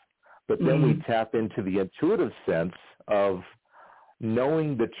lives. But then we tap into the intuitive sense of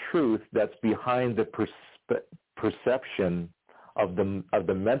knowing the truth that's behind the perception of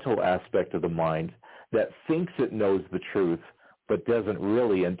the mental aspect of the mind that thinks it knows the truth, but doesn't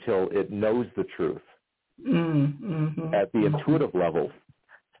really until it knows the truth at the intuitive level.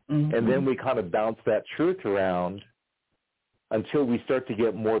 And then we kind of bounce that truth around until we start to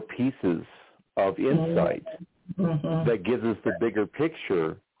get more pieces of insight that gives us the bigger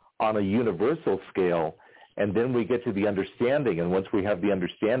picture on a universal scale. And then we get to the understanding. And once we have the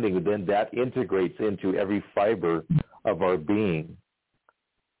understanding, then that integrates into every fiber of our being.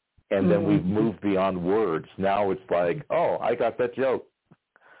 And then we've moved beyond words. Now it's like, oh, I got that joke.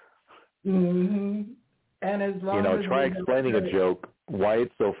 And as long as try explaining a joke, why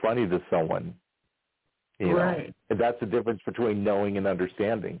it's so funny to someone. Right. And that's the difference between knowing and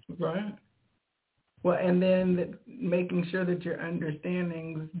understanding. Right. Well, and then making sure that your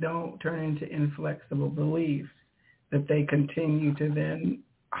understandings don't turn into inflexible beliefs, that they continue to then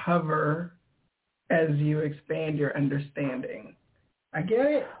hover as you expand your understanding. I get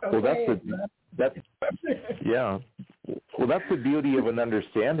it. Okay. Well, that's yeah. Well, that's the beauty of an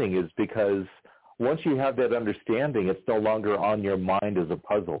understanding, is because once you have that understanding, it's no longer on your mind as a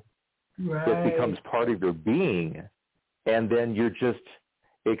puzzle. Right. It becomes part of your being, and then you're just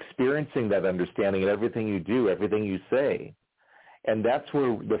experiencing that understanding in everything you do, everything you say. And that's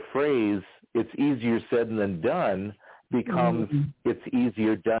where the phrase, it's easier said than done, becomes it's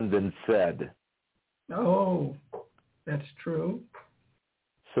easier done than said. Oh, that's true.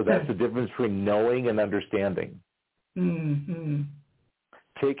 So that's the difference between knowing and understanding.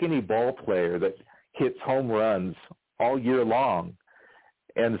 Take any ball player that hits home runs all year long,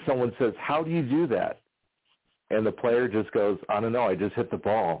 and someone says, how do you do that? And the player just goes, I don't know, I just hit the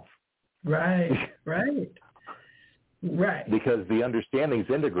ball. Right. Because the understanding's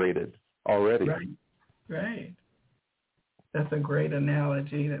integrated already. Right. That's a great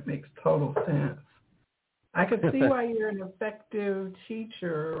analogy. That makes total sense. I could see why you're an effective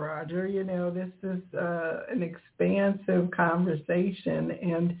teacher, Roger. This is an expansive conversation.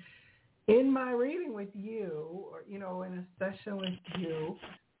 And in my reading with you, or, in a session with you,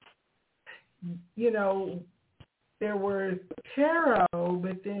 there was tarot,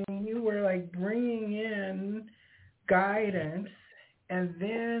 but then you were like bringing in guidance, and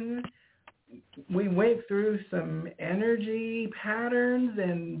then we went through some energy patterns,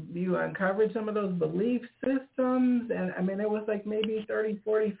 and you uncovered some of those belief systems. And I mean, it was like maybe 30,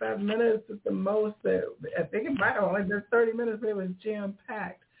 45 minutes at the most. I think it might have only been 30 minutes, but it was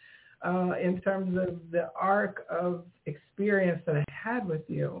jam-packed in terms of the arc of experience that I had with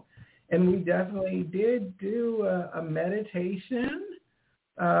you. And we definitely did do a meditation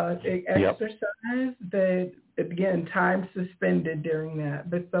exercise that, again, time suspended during that.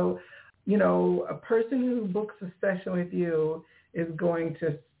 But so, a person who books a session with you is going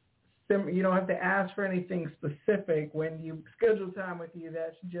to, you don't have to ask for anything specific. When you schedule time with you,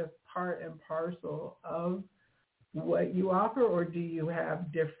 that's just part and parcel of what you offer, or do you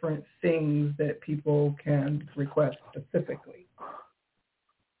have different things that people can request specifically?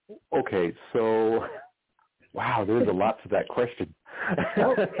 Okay, so, wow, there's a lot to that question.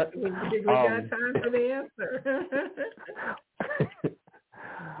 Okay, we got time for the answer.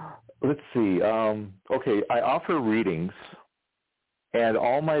 Let's see. Okay, I offer readings, and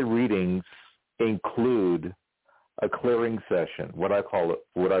all my readings include a clearing session, what I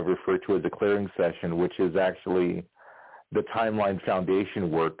refer to as a clearing session, which is actually the timeline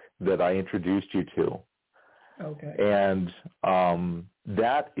foundation work that I introduced you to. Okay. And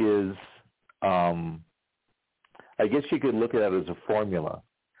that is, I guess you could look at it as a formula,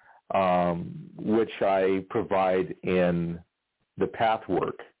 which I provide in the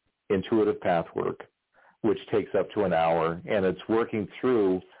Pathwork, intuitive Pathwork, which takes up to an hour, and it's working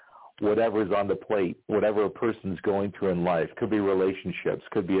through whatever's on the plate, whatever a person's going through in life. Could be relationships,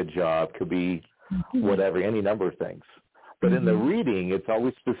 could be a job, could be whatever, any number of things. But in the reading, it's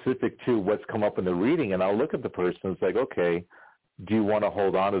always specific to what's come up in the reading, and I'll look at the person and it's like, okay, do you want to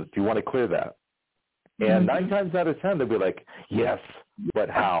hold on to it? Do you want to clear that? And 9 times out of 10, they'll be like, yes, but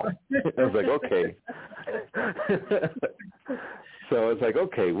how? I was like, okay. So it's like,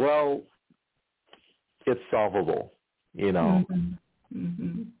 okay, well, it's solvable, And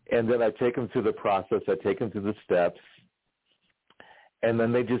then I take them through the process. I take them through the steps. And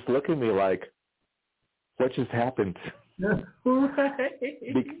then they just look at me like, what just happened? Right.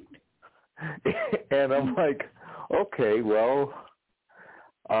 And I'm like, okay, well,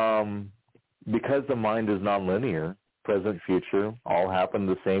 because the mind is nonlinear, present, future, all happen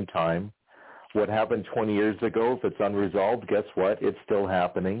at the same time, What happened 20 years ago, if it's unresolved, guess what? It's still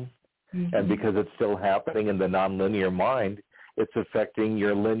happening. Mm-hmm. And because it's still happening in the nonlinear mind, it's affecting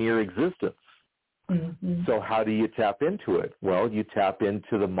your linear existence. Mm-hmm. So how do you tap into it? Well, you tap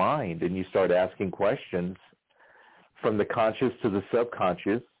into the mind and you start asking questions from the conscious to the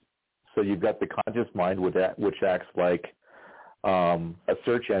subconscious. So you've got the conscious mind which acts like a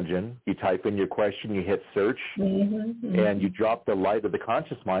search engine. You type in your question, you hit search, mm-hmm. and you drop the light of the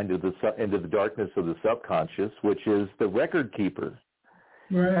conscious mind into the darkness of the subconscious, which is the record keeper.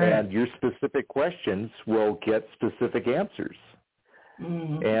 Right. And your specific questions will get specific answers.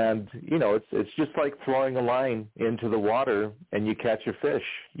 Mm-hmm. And, it's just like throwing a line into the water and you catch a fish.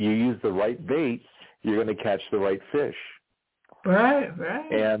 You use the right bait, you're going to catch the right fish. Right.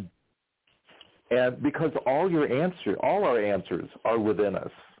 And because all our answers are within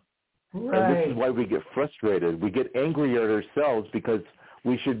us. Right. And this is why we get frustrated. We get angry at ourselves because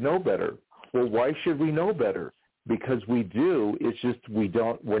we should know better. Well, why should we know better? Because we do. It's just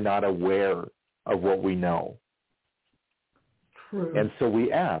we're not aware of what we know. True. And so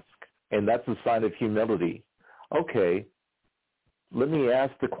we ask, and that's a sign of humility. Okay, let me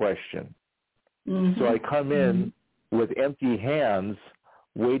ask the question. Mm-hmm. So I come in with empty hands,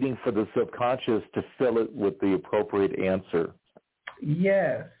 waiting for the subconscious to fill it with the appropriate answer.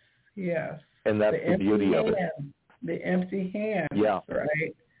 Yes. And that's the beauty of it. The empty hands, yeah.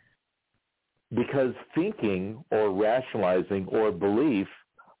 Right? Because thinking or rationalizing or belief,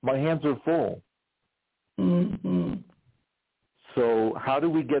 my hands are full. Mm-hmm. So how do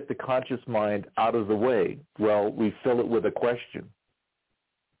we get the conscious mind out of the way? Well, we fill it with a question.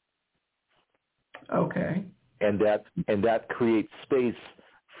 Okay. And that creates space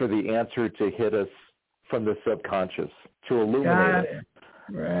for the answer to hit us from the subconscious, to illuminate it.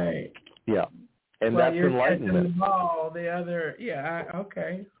 Right. Yeah. And that's enlightenment. The ball, the other,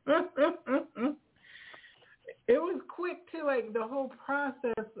 okay. It was quick too, like the whole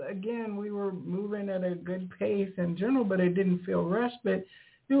process. Again, we were moving at a good pace in general, but it didn't feel rushed. But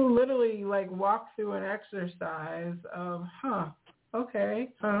you literally like walk through an exercise of, okay,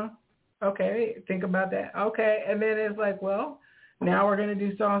 think about that, okay, and then it's like, well, now we're gonna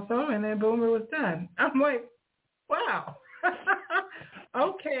do so and so, and then boom, it was done. I'm like, wow,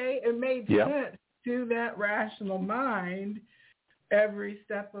 okay, it made sense to that rational mind every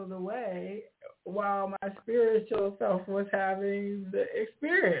step of the way, while my spiritual self was having the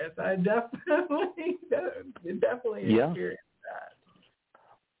experience. I definitely experienced that.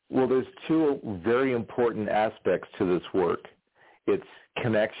 Well, there's two very important aspects to this work. It's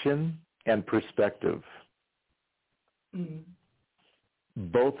connection and perspective,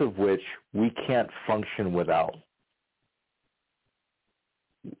 both of which we can't function without.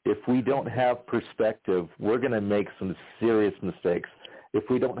 If we don't have perspective, we're going to make some serious mistakes. If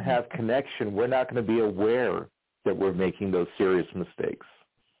we don't have connection, we're not going to be aware that we're making those serious mistakes.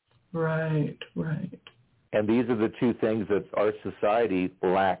 Right. And these are the two things that our society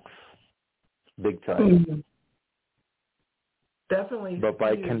lacks big time. Mm-hmm. Definitely. But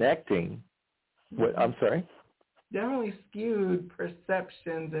by connecting, I'm sorry? Definitely skewed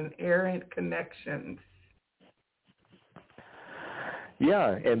perceptions and errant connections.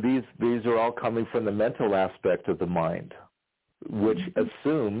 Yeah, and these are all coming from the mental aspect of the mind, which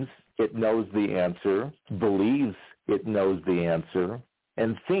assumes it knows the answer, believes it knows the answer,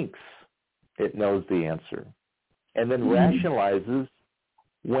 and thinks it knows the answer, and then rationalizes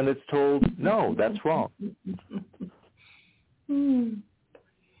when it's told, no, that's wrong.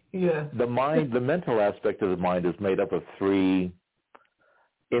 Yeah. The mental aspect of the mind is made up of three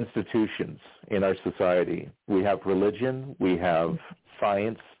institutions in our society. We have religion, we have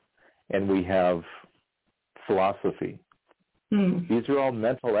science, and we have philosophy. These are all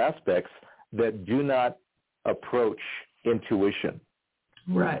mental aspects that do not approach intuition.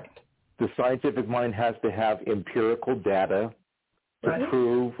 Right. The scientific mind has to have empirical data to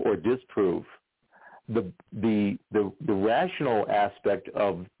prove or disprove. The rational aspect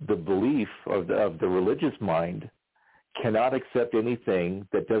of the belief of the religious mind cannot accept anything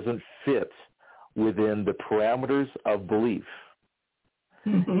that doesn't fit within the parameters of belief.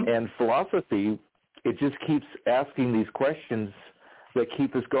 And philosophy, it just keeps asking these questions that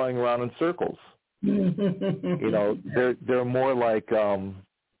keep us going around in circles. They're more like,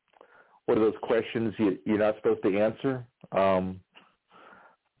 what are those questions you're not supposed to answer?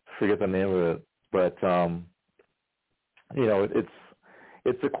 Forget the name of it, but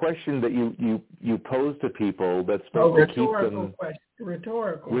it's a question that you pose to people that's supposed to keep them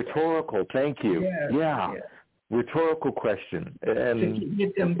rhetorical. Thank you. Yes. Rhetorical question, and to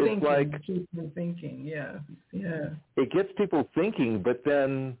get them it's thinking, like keep them thinking. Yeah. It gets people thinking, but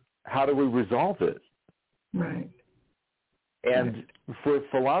then how do we resolve it? Right. And for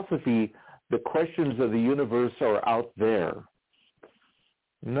philosophy, the questions of the universe are out there.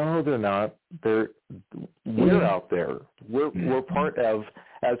 No, they're not. We're out there. We're part of,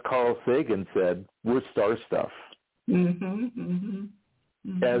 as Carl Sagan said, we're star stuff. As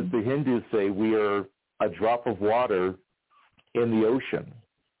the Hindus say, we are a drop of water in the ocean.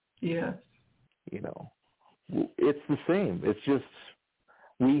 Yes. You know, it's the same. It's just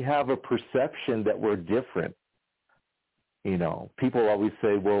we have a perception that we're different. You know, people always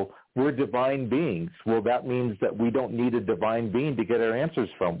say, well, we're divine beings. Well, that means that we don't need a divine being to get our answers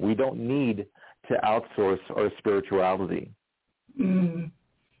from. We don't need to outsource our spirituality.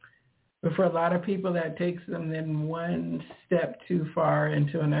 But for a lot of people, that takes them then one step too far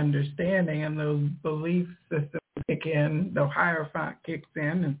into an understanding, and those belief systems kick in, the Hierophant kicks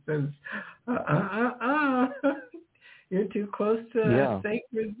in and says, you're too close to a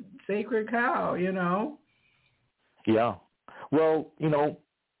sacred cow, you know? Yeah. Well, you know,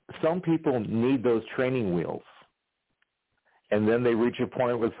 some people need those training wheels. And then they reach a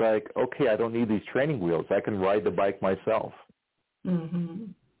point where it's like, okay, I don't need these training wheels. I can ride the bike myself.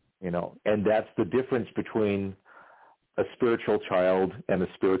 You know, and that's the difference between a spiritual child and a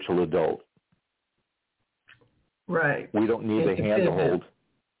spiritual adult. Right. We don't need a hand to hold.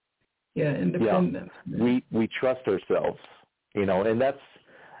 Yeah, independence. Yeah. We trust ourselves, you know, and that's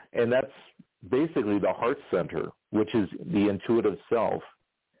basically the heart center, which is the intuitive self.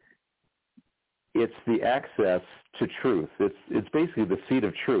 It's the access to truth. It's basically the seat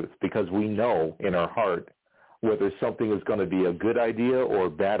of truth, because we know in our heart whether something is going to be a good idea or a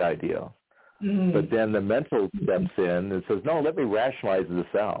bad idea. But then the mental steps in and says, no, let me rationalize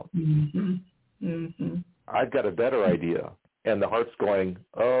this out. I've got a better idea. And the heart's going,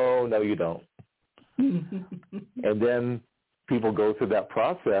 oh, no, you don't. And then people go through that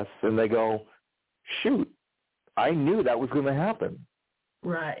process and they go, shoot, I knew that was going to happen.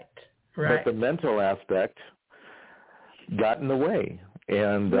 Right. But the mental aspect got in the way.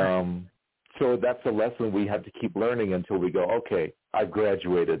 And so that's a lesson we have to keep learning until we go, okay, I've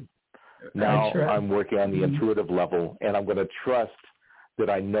graduated. Now I'm working on the intuitive level, and I'm going to trust that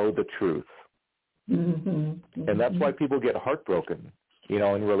I know the truth. And that's why people get heartbroken, you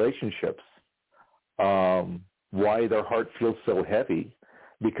know, in relationships. Why their heart feels so heavy,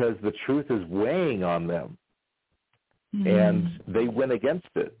 because the truth is weighing on them, and they went against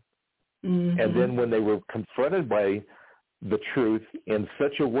it. And then when they were confronted by the truth in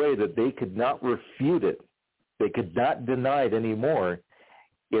such a way that they could not refute it, they could not deny it anymore,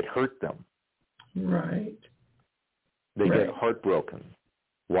 it hurt them. Right. They get heartbroken.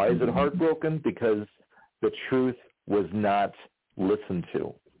 Why is it heartbroken? Because the truth was not listened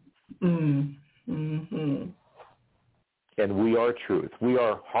to. And we are truth. We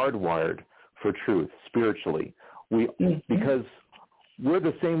are hardwired for truth spiritually. Because we're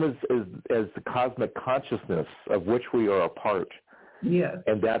the same as the cosmic consciousness of which we are a part. Yes.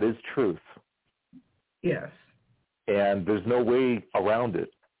 And that is truth. Yes. And there's no way around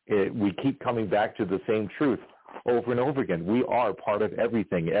it. We keep coming back to the same truth over and over again. We are part of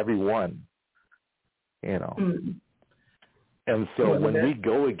everything, everyone. You know. And so when we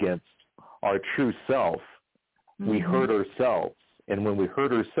go against our true self, we hurt ourselves. And when we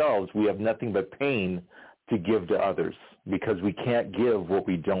hurt ourselves, we have nothing but pain to give to others, because we can't give what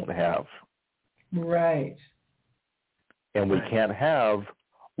we don't have. Right. And we can't have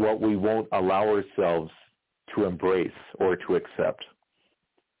what we won't allow ourselves to embrace or to accept.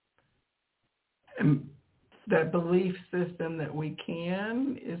 And that belief system that we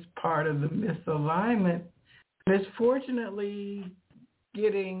can is part of the misalignment. It's fortunately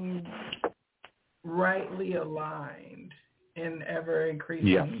getting rightly aligned in ever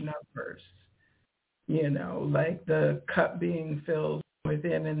increasing numbers. You know, like the cup being filled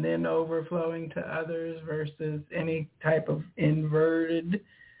within and then overflowing to others versus any type of inverted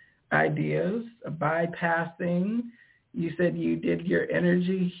ideas, bypassing. You said you did your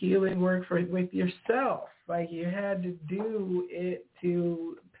energy healing work with yourself. Like you had to do it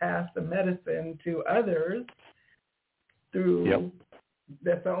to pass the medicine to others through.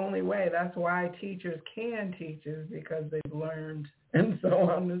 That's the only way. That's why teachers can teach, is because they've learned, and so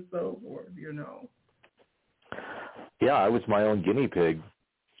on and so forth, you know. Yeah, I was my own guinea pig.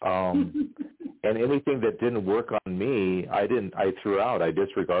 And anything that didn't work on me, I threw out, I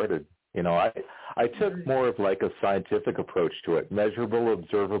disregarded. You know, I took more of like a scientific approach to it. Measurable,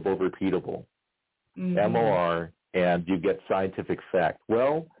 observable, repeatable. MOR, and you get scientific fact.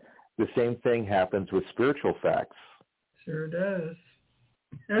 Well, the same thing happens with spiritual facts. Sure does.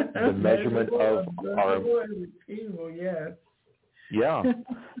 The measurement of our... Repeatable, yes. Yeah.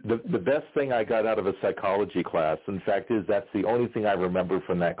 The best thing I got out of a psychology class, in fact, is that's the only thing I remember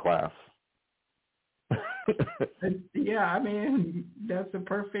from that class. Yeah, I mean, that's a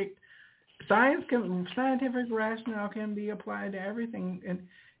perfect scientific rationale can be applied to everything. And,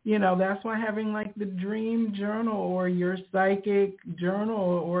 you know, that's why having like the dream journal or your psychic journal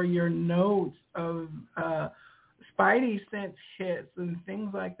or your notes of spidey sense hits and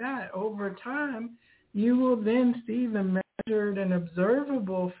things like that, over time, you will then see the measured and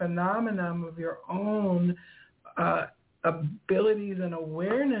observable phenomenon of your own abilities and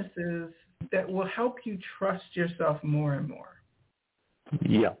awarenesses that will help you trust yourself more and more.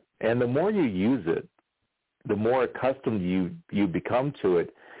 Yeah, and the more you use it, the more accustomed you become to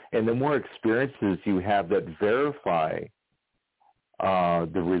it, and the more experiences you have that verify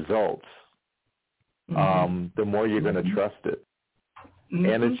the results, the more you're going to trust it.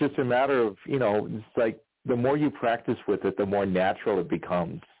 And it's just a matter of, you know, it's like the more you practice with it, the more natural it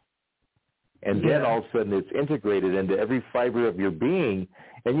becomes. And then all of a sudden it's integrated into every fiber of your being,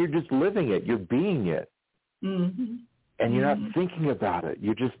 and you're just living it. You're being it. And you're not thinking about it.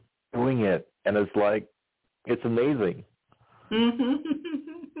 You're just doing it. And it's like, it's amazing.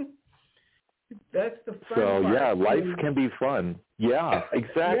 That's the fun So, part. yeah, life can be fun. Yeah,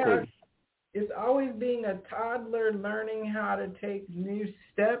 exactly. Yeah. It's always being a toddler learning how to take new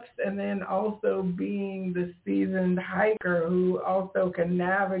steps, and then also being the seasoned hiker who also can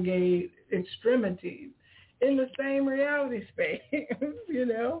navigate extremities in the same reality space, you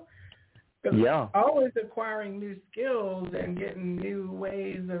know? Yeah. Always acquiring new skills and getting new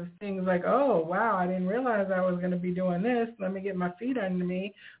ways of things like, oh, wow, I didn't realize I was going to be doing this. Let me get my feet under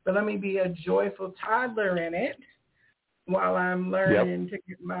me, but let me be a joyful toddler in it while I'm learning to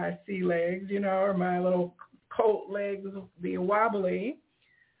get my sea legs, you know, or my little coat legs be wobbly,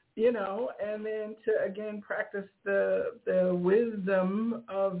 you know, and then to, again, practice the wisdom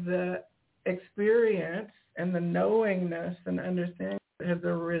of the experience and the knowingness and understanding that has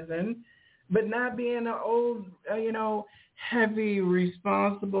arisen, but not being an old, you know, heavy,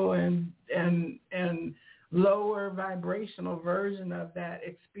 responsible and lower vibrational version of that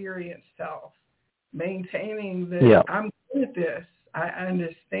experienced self. Maintaining that I'm good at this. I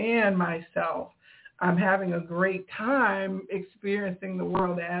understand myself. I'm having a great time experiencing the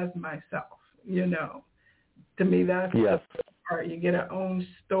world as myself, you know. To me, that's the part. You get to own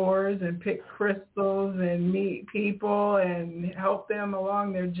stores and pick crystals and meet people and help them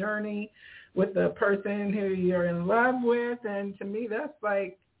along their journey with the person who you're in love with. And to me, that's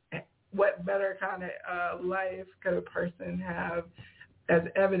like, what better kind of life could a person have as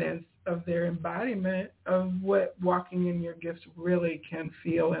evidence of their embodiment of what walking in your gifts really can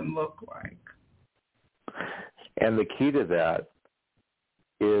feel and look like. And the key to that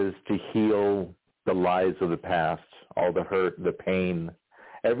is to heal the lies of the past, all the hurt, the pain,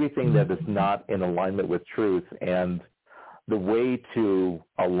 everything that is not in alignment with truth. And the way to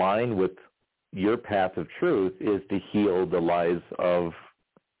align with your path of truth is to heal the lies of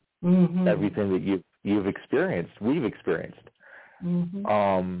everything that you've experienced, we've experienced.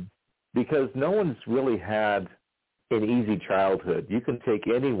 Because no one's really had an easy childhood. You can take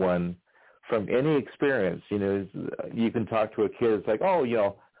anyone from any experience. You know, you can talk to a kid. It's like, oh, you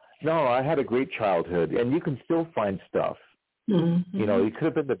know, no, I had a great childhood, and you can still find stuff. You know, you could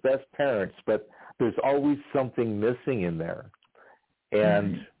have been the best parents, but there's always something missing in there.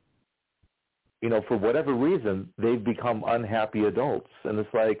 And, you know, for whatever reason, they've become unhappy adults. And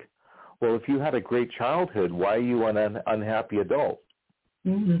it's like, well, if you had a great childhood, why are you an unhappy adult?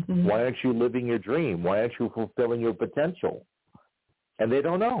 Why aren't you living your dream? Why aren't you fulfilling your potential? And they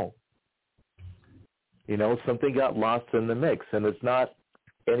don't know. You know, something got lost in the mix, and it's not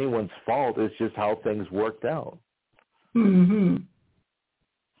anyone's fault. It's just how things worked out. And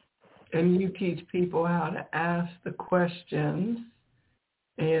you teach people how to ask the questions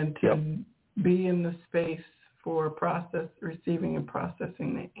and to be in the space for receiving and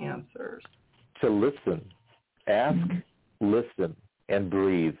processing the answers. To listen, ask, listen, and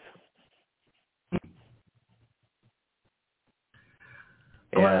breathe.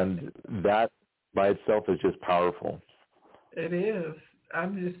 And that by itself is just powerful. It is.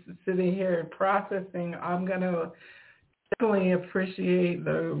 I'm just sitting here processing. I'm going to definitely appreciate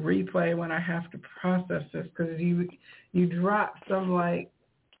the replay when I have to process this, because you drop some like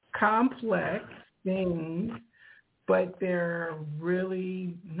complex things, but they're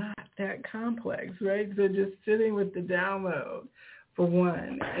really not that complex, right? So just sitting with the download for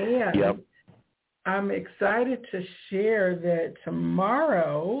one. And I'm excited to share that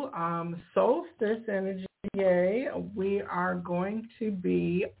tomorrow, solstice energy, we are going to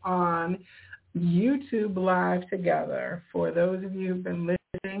be on YouTube Live together. For those of you who've been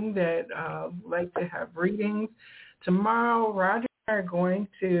listening that like to have readings, tomorrow Roger and I are going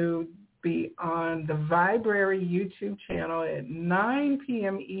to be on the VIberary YouTube channel at 9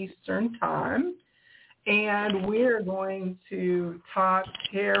 p.m. Eastern Time. And we're going to talk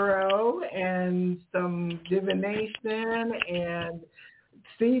tarot and some divination and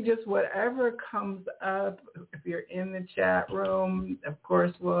see just whatever comes up. If you're in the chat room, of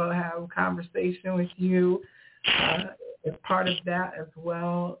course, we'll have a conversation with you as part of that as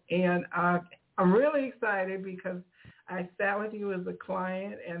well. And I'm really excited because I sat with you as a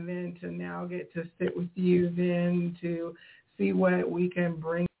client, and then to now get to sit with you then to see what we can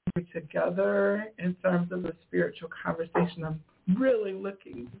bring together in terms of a spiritual conversation. I'm really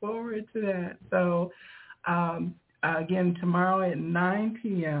looking forward to that. So again, tomorrow at 9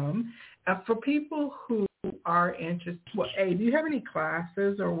 p.m. For people who are interested, well, do you have any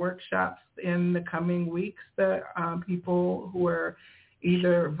classes or workshops in the coming weeks that people who are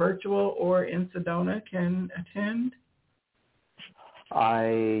either virtual or in Sedona can attend?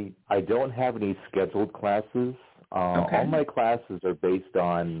 I don't have any scheduled classes. Okay. All my classes are based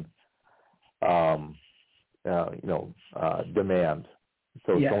on, demand.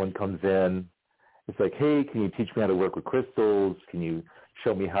 So someone comes in, it's like, hey, can you teach me how to work with crystals? Can you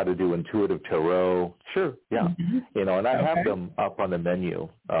show me how to do intuitive tarot? Sure, yeah. Mm-hmm. And I have them up on the menu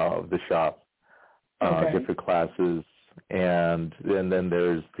of the shop, different classes. And then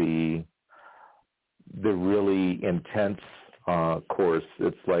there's the really intense course.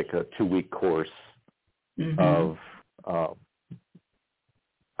 It's like a 2-week course of,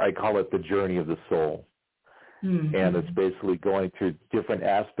 I call it the journey of the soul. And it's basically going through different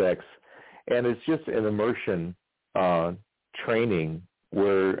aspects. And it's just an immersion training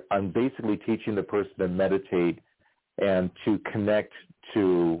where I'm basically teaching the person to meditate and to connect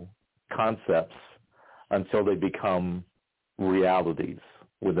to concepts until they become realities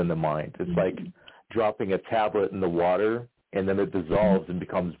within the mind. It's like dropping a tablet in the water, and then it dissolves and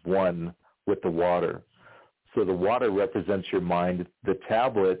becomes one with the water. So the water represents your mind. The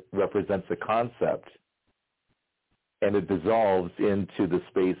tablet represents a concept, and it dissolves into the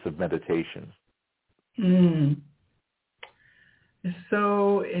space of meditation. It's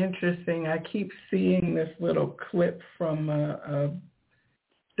so interesting. I keep seeing this little clip from a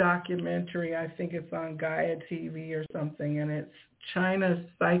documentary. I think it's on Gaia TV or something, and it's China's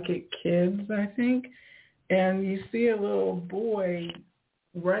Psychic Kids, I think. And you see a little boy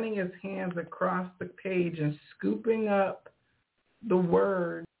running his hands across the page and scooping up the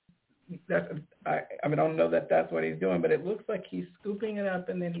word. I don't know that that's what he's doing, but it looks like he's scooping it up,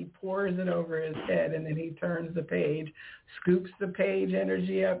 and then he pours it over his head, and then he turns the page, scoops the page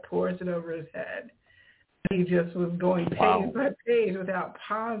energy up, pours it over his head. He just was going page by page without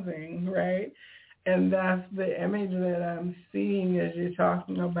pausing, right? And that's the image that I'm seeing as you're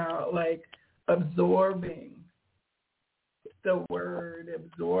talking about, like, absorbing the word,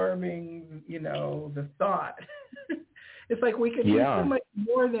 absorbing, the thought. It's like we can do so much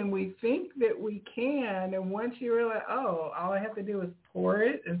more than we think that we can. And once you realize, all I have to do is pour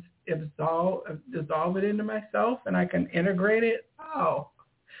it and dissolve it into myself, and I can integrate it. Oh,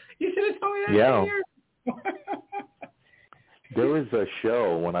 you should have told me that years ago. There was a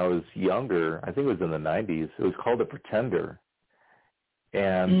show when I was younger, I think it was in the 90s. It was called The Pretender.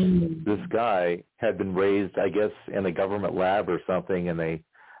 And this guy had been raised, I guess, in a government lab or something, and they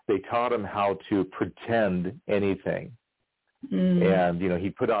taught him how to pretend anything. And, he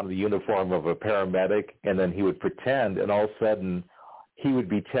put on the uniform of a paramedic, and then he would pretend, and all of a sudden he would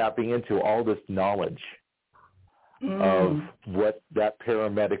be tapping into all this knowledge of what that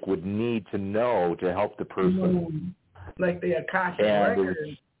paramedic would need to know to help the person. Like the Akashic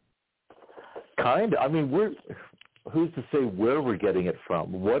Records. Who's to say where we're getting it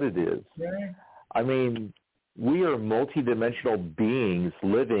from, what it is? Right. I mean, we are multidimensional beings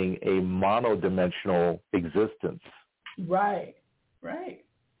living a monodimensional existence. Right.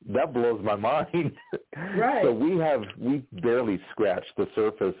 That blows my mind. Right. So we barely scratched the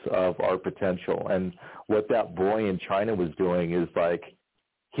surface of our potential. And what that boy in China was doing is like,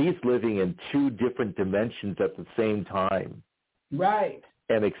 he's living in 2 different dimensions at the same time. Right.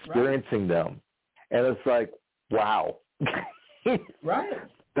 And experiencing them. And it's like, wow. Right.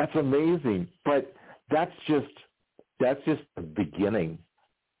 That's amazing. But that's just the beginning.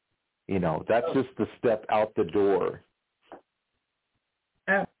 That's just the step out the door.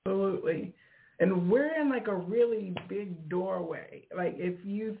 Absolutely. And we're in like a really big doorway. Like if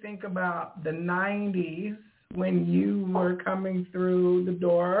you think about the 90s when you were coming through the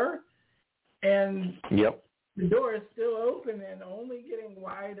door, and The door is still open and only getting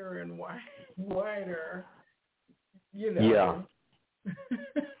wider and wider, you know. Yeah.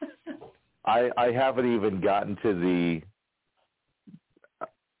 I haven't even gotten to the,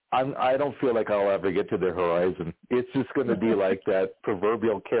 I don't feel like I'll ever get to the horizon. It's just going to be like that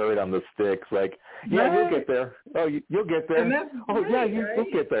proverbial carrot on the sticks, like, yeah, right. You'll get there. Oh, you'll get there. And that's oh, great, yeah, right?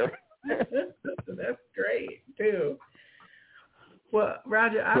 you'll get there. That's great, too. Well,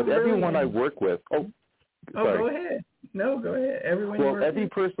 Roger, everyone I work with, sorry. Go ahead. No, go ahead. Every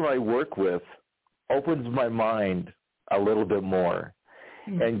person I work with opens my mind a little bit more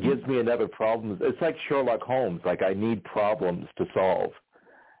and gives me another problem. It's like Sherlock Holmes, like I need problems to solve.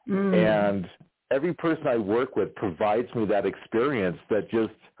 And every person I work with provides me that experience that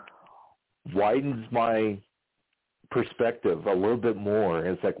just widens my perspective a little bit more. And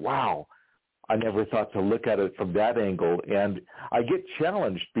it's like, wow, I never thought to look at it from that angle. And I get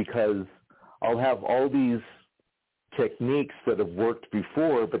challenged because I'll have all these techniques that have worked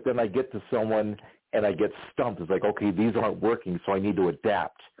before, but then I get to someone and I get stumped. It's like, okay, these aren't working, so I need to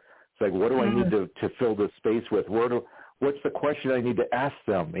adapt. It's like, what do I need to fill this space with? What's the question I need to ask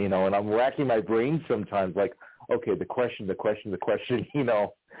them? You know, and I'm racking my brain sometimes, like, okay, the question, you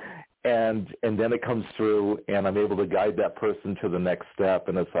know, and then it comes through, and I'm able to guide that person to the next step,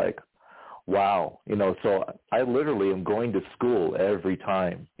 and it's like, wow, you know. So I literally am going to school every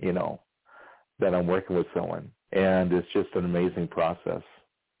time, you know, that I'm working with someone, and it's just an amazing process.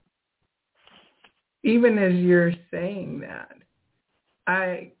 Even as you're saying that,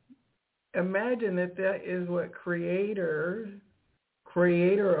 I imagine that is what creator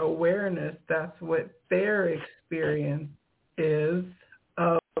awareness, that's what their experience is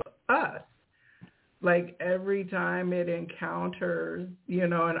of us. Like every time it encounters, you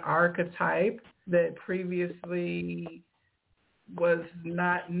know, an archetype that previously was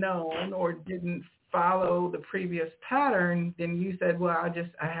not known or didn't follow the previous pattern, then you said, well,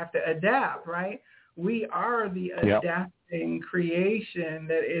 I have to adapt, right? We are the adapting creation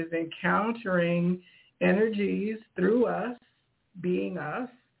that is encountering energies through us, being us.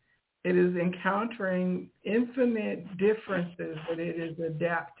 It is encountering infinite differences that it is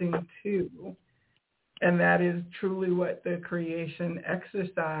adapting to. And that is truly what the creation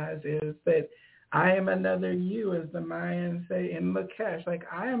exercise is, that I am another you, as the Mayans say in Lakesh, like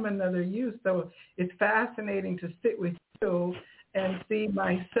I am another you. So it's fascinating to sit with you and see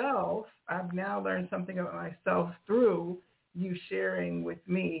myself. I've now learned something about myself through you sharing with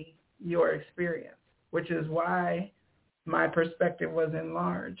me your experience, which is why my perspective was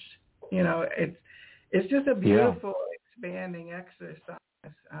enlarged. You know, it's just a beautiful expanding exercise.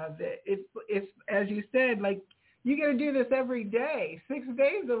 It's as you said, like you got to do this every day, 6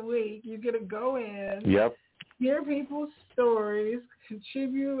 days a week. You got to go in, hear people's stories,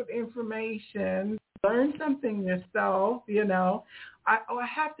 contribute information, learn something yourself. You know,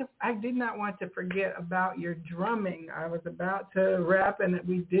 I did not want to forget about your drumming. I was about to wrap, and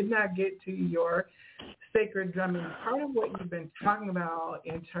we did not get to your sacred drumming. Part of what you've been talking about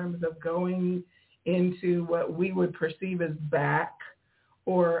in terms of going into what we would perceive as back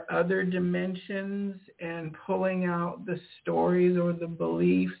or other dimensions and pulling out the stories or the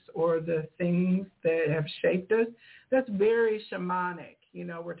beliefs or the things that have shaped us, that's very shamanic. You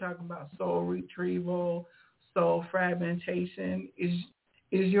know, we're talking about soul retrieval, soul fragmentation. Is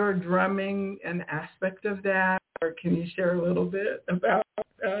your drumming an aspect of that, or can you share a little bit about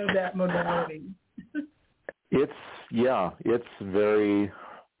that modality? It's very,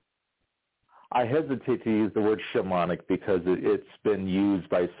 I hesitate to use the word shamanic because it's been used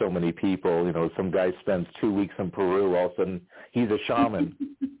by so many people. You know, some guy spends 2 weeks in Peru, all of a sudden he's a shaman,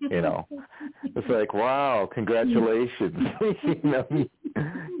 you know. It's like, wow, congratulations. You know,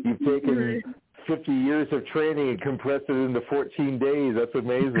 you've taken 50 years of training and compressed it into 14 days. That's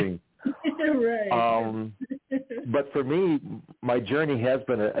amazing. Right. But for me, my journey has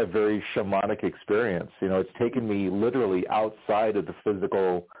been a very shamanic experience. You know, it's taken me literally outside of the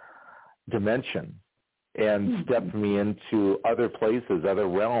physical dimension and stepped me into other places, other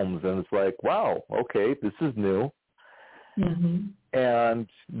realms, and it's like, wow, okay, this is new. And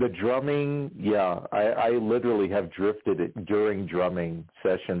the drumming, I literally have drifted it during drumming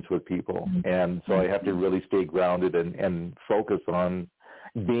sessions with people, and so I have to really stay grounded and focus on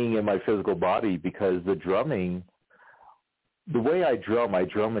being in my physical body, because the drumming, the way I drum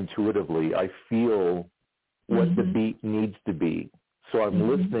intuitively. I feel what the beat needs to be. So I'm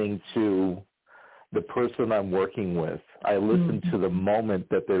listening to the person I'm working with. I listen to the moment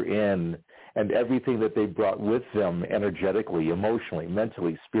that they're in and everything that they brought with them energetically, emotionally,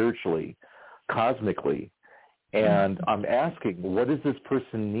 mentally, spiritually, cosmically. And I'm asking, what does this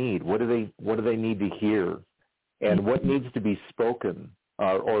person need? What do they need to hear? and what needs to be spoken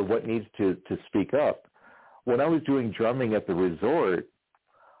or what needs to speak up. When I was doing drumming at the resort,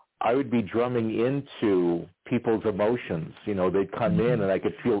 I would be drumming into people's emotions. You know, they'd come in and I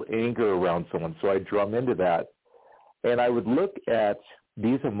could feel anger around someone, so I'd drum into that. And I would look at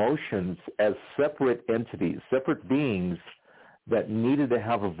these emotions as separate entities, separate beings that needed to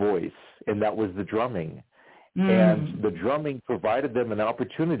have a voice, and that was the drumming. And the drumming provided them an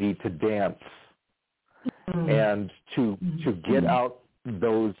opportunity to dance and to get out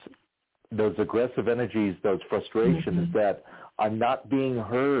those aggressive energies, those frustrations that I'm not being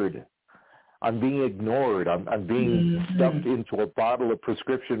heard, I'm being ignored, I'm being stuffed into a bottle of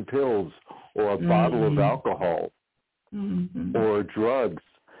prescription pills or a bottle of alcohol or drugs.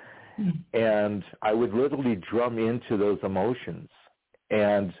 And I would literally drum into those emotions.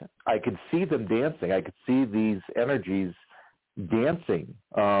 And I could see them dancing. I could see these energies dancing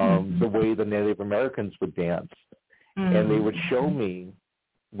the way the Native Americans would dance. And they would show me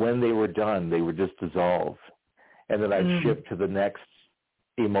when they were done, they would just dissolve. And then I'd shift to the next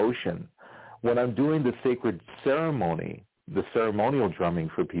emotion. When I'm doing the sacred ceremony, the ceremonial drumming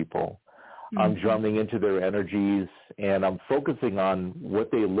for people, I'm drumming into their energies, and I'm focusing on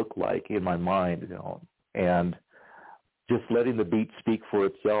what they look like in my mind, you know, and just letting the beat speak for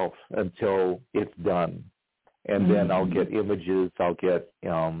itself until it's done. And then I'll get images, I'll get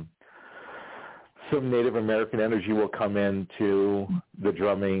some Native American energy will come into the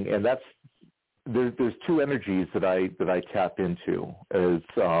drumming, and there's two energies that I tap into as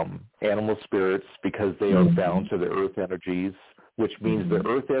animal spirits, because they are bound to the earth energies, which means the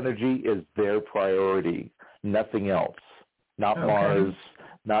earth energy is their priority, nothing else, not Mars,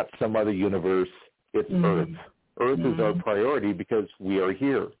 not some other universe. It's Earth. Earth is our priority because we are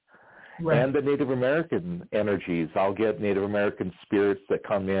here. Right. And the Native American energies, I'll get Native American spirits that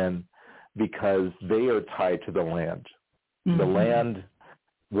come in because they are tied to the land. The land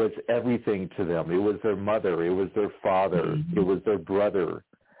was everything to them. It was their mother. It was their father. It was their brother.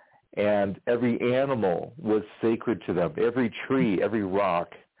 And every animal was sacred to them. Every tree, every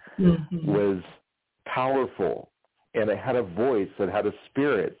rock was powerful, and it had a voice, it had a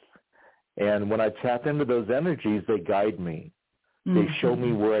spirit. And when I tap into those energies, they guide me. They show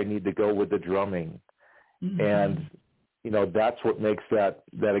me where I need to go with the drumming. And, you know, that's what makes that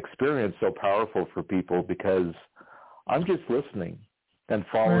experience so powerful for people, because I'm just listening and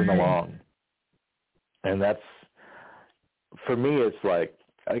following along. And that's, for me, it's like,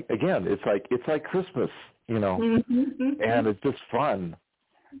 again, it's like Christmas, you know, and it's just fun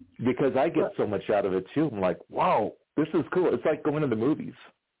because I get so much out of it too. I'm like, wow, this is cool. It's like going to the movies.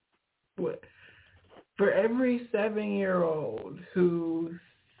 For every 7-year-old who's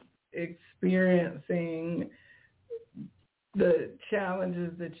experiencing the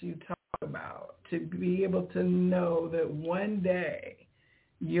challenges that you talk about, to be able to know that one day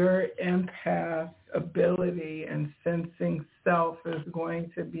your empath ability and sensing self is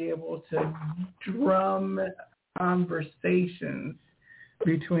going to be able to drum conversations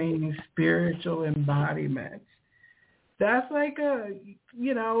between spiritual embodiments. That's like a,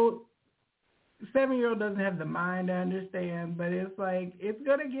 you know, 7-year-old doesn't have the mind to understand, but it's like, it's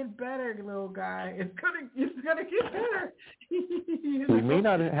gonna get better, little guy. It's gonna get better. You know? We may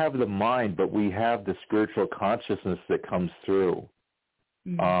not have the mind, but we have the spiritual consciousness that comes through.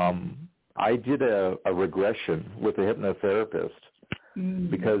 I did a regression with a hypnotherapist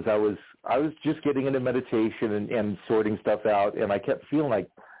because I was just getting into meditation and sorting stuff out, and I kept feeling like,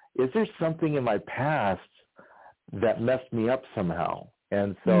 is there something in my past that messed me up somehow?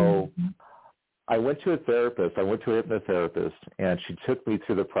 And so I went to a therapist. I went to a hypnotherapist, and she took me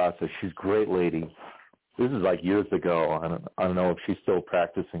through the process. She's a great lady. This is like years ago. I don't know if she's still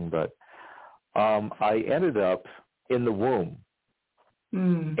practicing, but I ended up in the womb.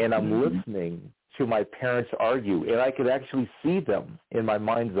 And I'm listening to my parents argue, and I could actually see them in my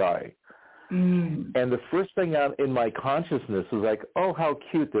mind's eye. And the first thing out in my consciousness was like, oh, how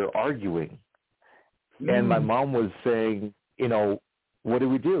cute, they're arguing. And my mom was saying, you know, what do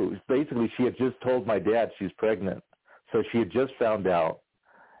we do? Basically, she had just told my dad she's pregnant. So she had just found out.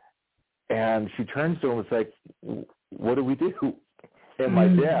 And she turns to him and was like, what do we do? And my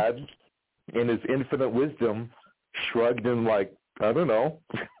dad, in his infinite wisdom, shrugged and like, I don't know.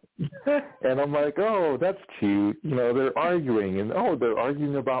 And I'm like, oh, that's cute. You know, they're arguing, and they're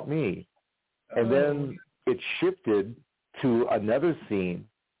arguing about me. And then it shifted to another scene,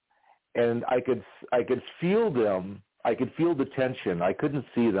 and I could feel them. I could feel the tension. I couldn't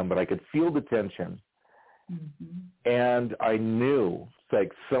see them, but I could feel the tension. And I knew, it's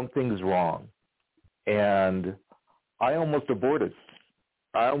like, something's wrong. And I almost aborted.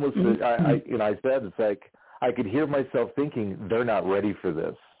 I said, it's like, I could hear myself thinking, they're not ready for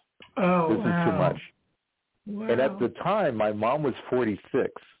this. Oh, this is too much. Wow. And at the time, my mom was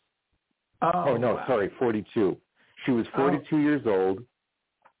 46. Oh no, wow. sorry, 42. She was 42 years old.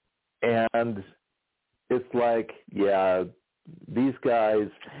 And it's like, yeah, these guys,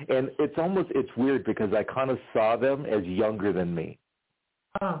 and it's weird because I kind of saw them as younger than me.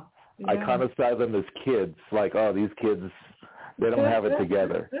 Oh, yeah. I kind of saw them as kids, like, oh, these kids, they don't have it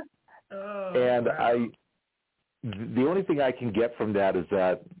together. And wow. the only thing I can get from that is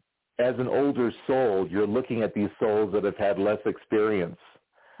that as an older soul, you're looking at these souls that have had less experience.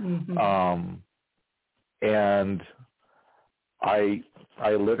 Mm-hmm. And I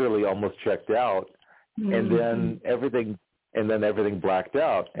literally almost checked out, and then everything blacked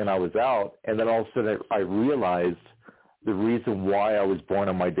out, and I was out, and then all of a sudden I realized the reason why I was born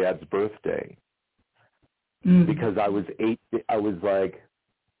on my dad's birthday, because I was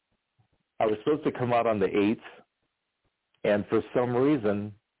supposed to come out on the 8th, and for some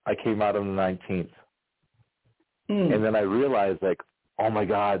reason I came out on the 19th, and then I realized, like, oh my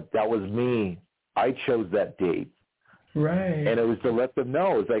God, that was me. I chose that date. Right. And it was to let them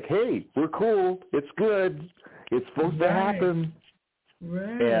know. It's like, hey, we're cool. It's good. It's supposed to happen.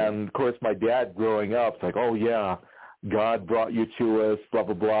 Right. And, of course, my dad growing up, it's like, oh, yeah, God brought you to us, blah,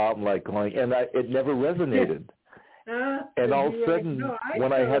 blah, blah. I'm like going, and it never resonated. And all of a sudden,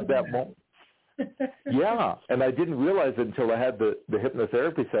 when I had that moment, yeah, and I didn't realize it until I had the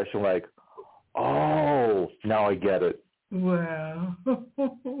hypnotherapy session, like, oh, now I get it. Wow.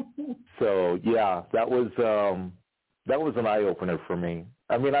 So, yeah, that was an eye-opener for me.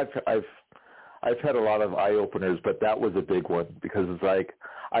 I mean, I've had a lot of eye-openers, but that was a big one because it's like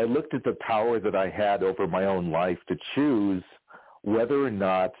I looked at the power that I had over my own life to choose whether or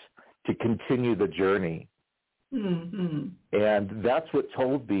not to continue the journey. Mm-hmm. And that's what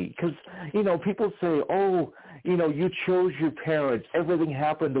told me, because, people say, oh, you chose your parents. Everything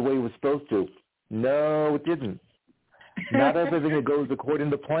happened the way it was supposed to. No, it didn't. Not everything that goes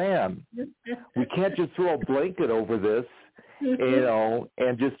according to plan. We can't just throw a blanket over this,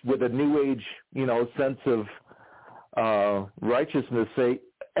 and just with a new age, sense of righteousness say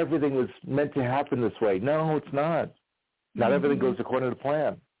everything was meant to happen this way. No, it's not. Not everything goes according to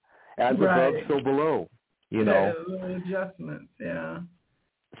plan. As above, so below, Yeah, little adjustments, yeah.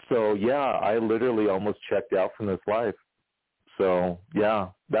 So, yeah, I literally almost checked out from this life. So, yeah,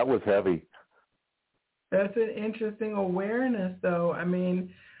 that was heavy. That's an interesting awareness, though. I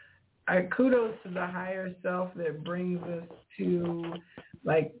mean, kudos to the higher self that brings us to,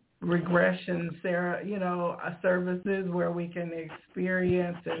 like, regression, services where we can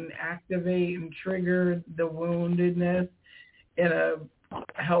experience and activate and trigger the woundedness in a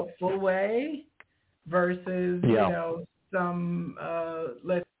helpful way versus, some,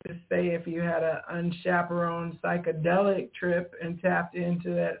 let's just say if you had an unchaperoned psychedelic trip and tapped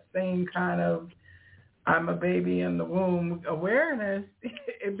into that same kind of I'm a baby in the womb awareness,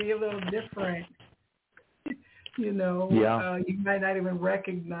 it'd be a little different. You might not even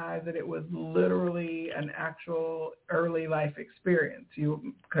recognize that it was literally an actual early life experience.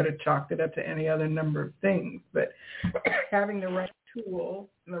 You could have chalked it up to any other number of things, but having the right tool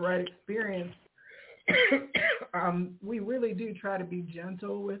and the right experience, we really do try to be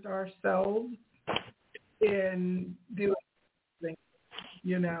gentle with ourselves in doing things,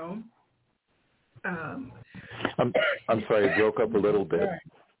 I'm sorry, it broke up a little bit.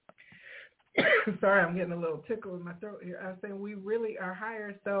 Sorry, I'm getting a little tickle in my throat here. I was saying our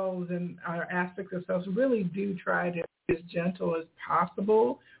higher selves and our aspects of selves really do try to be as gentle as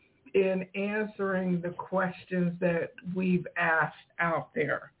possible in answering the questions that we've asked out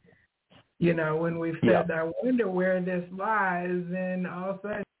there. When we've said, I wonder where this lies, and all of a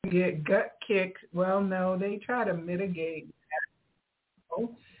sudden you get gut kicked. Well, no, they try to mitigate that,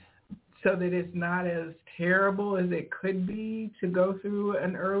 so that it's not as terrible as it could be to go through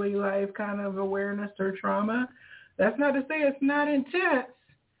an early life kind of awareness or trauma. That's not to say it's not intense.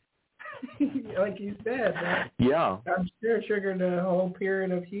 Like you said, I'm sure it triggered a whole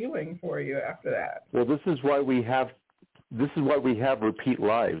period of healing for you after that. Well, this is why we have repeat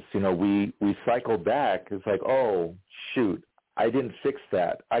lives. We cycle back. It's like, oh, shoot, I didn't fix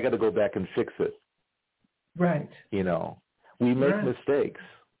that. I got to go back and fix it. Right. We make mistakes.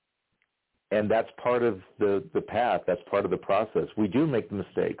 And that's part of the path. That's part of the process. We do make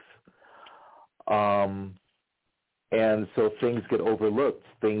mistakes. And so things get overlooked.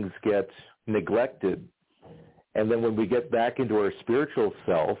 Things get neglected. And then when we get back into our spiritual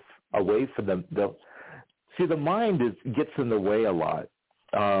self, away from them, the mind gets in the way a lot.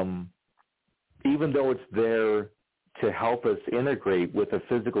 Even though it's there to help us integrate with a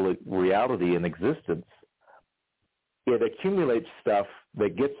physical reality in existence, it accumulates stuff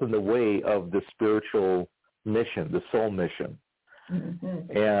that gets in the way of the spiritual mission, the soul mission.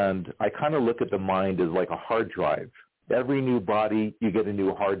 Mm-hmm. And I kind of look at the mind as like a hard drive. Every new body, you get a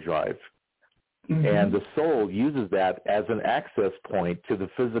new hard drive. Mm-hmm. And the soul uses that as an access point to the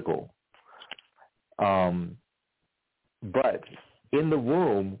physical. But in the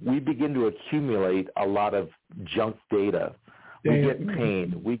womb, we begin to accumulate a lot of junk data. We get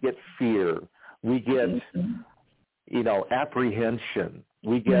pain. We get fear. We get, apprehension.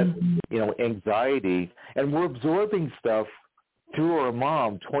 We get, anxiety. And we're absorbing stuff through our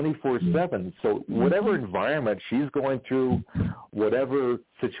mom 24/7. So whatever environment she's going through, whatever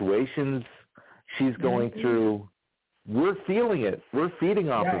situations she's going through, we're feeling it. We're feeding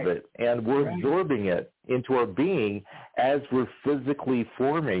off of it, and we're absorbing it into our being as we're physically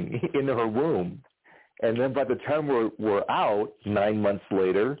forming in her womb. And then by the time we're out 9 months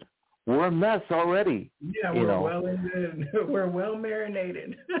later, we're a mess already. Yeah, we're well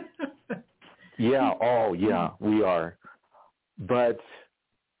marinated. We are. But,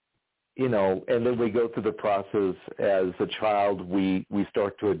 and then we go through the process as a child, we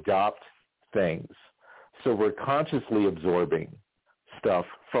start to adopt things. So we're consciously absorbing stuff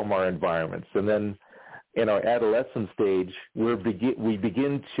from our environments. And then in our adolescent stage, we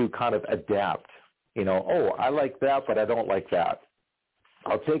begin to kind of adapt. I like that, but I don't like that.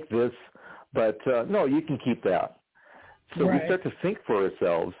 I'll take this, but no, you can keep that. So we start to think for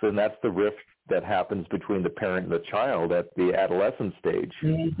ourselves, and that's the rift that happens between the parent and the child at the adolescent stage.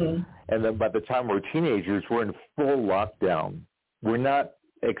 Mm-hmm. And then by the time we're teenagers, we're in full lockdown. We're not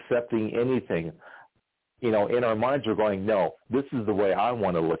accepting anything. In our minds, we're going, no, this is the way I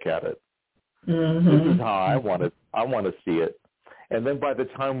want to look at it. Mm-hmm. This is how I want to see it. And then by the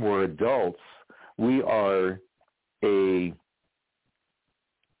time we're adults, we are a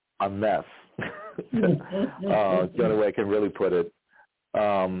mess. That's the only way I can really put it.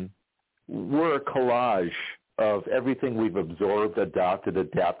 We're a collage of everything we've absorbed, adopted,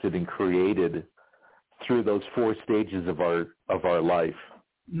 adapted, and created through those 4 stages of our life.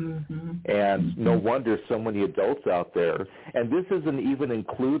 Mm-hmm. And no wonder so many adults out there, and this isn't even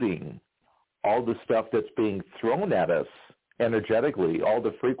including all the stuff that's being thrown at us energetically, all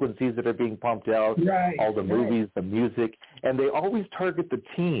the frequencies that are being pumped out, all the movies, the music, and they always target the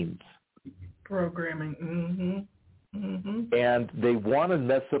teens. Programming. Mm-hmm. Mm-hmm. And they want to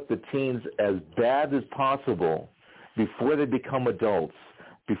mess up the teens as bad as possible before they become adults,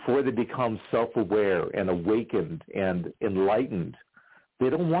 before they become self-aware and awakened and enlightened. They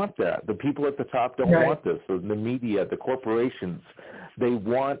don't want that. The people at the top don't want this. So the media, the corporations, they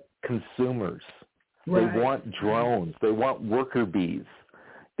want consumers. They want drones. They want worker bees.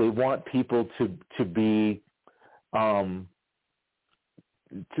 They want people to be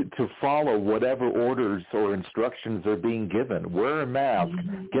to follow whatever orders or instructions are being given. Wear a mask.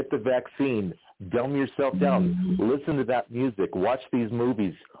 Mm-hmm. Get the vaccine. Dumb yourself down. Mm-hmm. Listen to that music. Watch these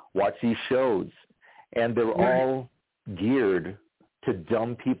movies. Watch these shows. And they're all geared to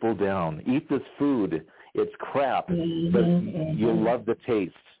dumb people down. Eat this food. It's crap, but you'll love the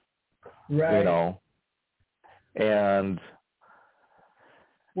taste. Right. And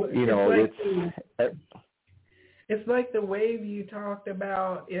it's like the wave you talked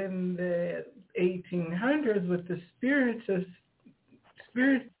about in the 1800s with the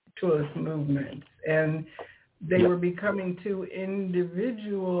spiritualist movements, and they were becoming too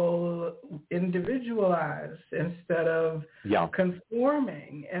individualized instead of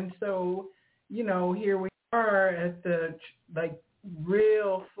conforming. And so, here we are at the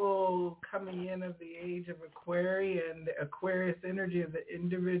real full coming in of the age of Aquarius, the Aquarius energy of the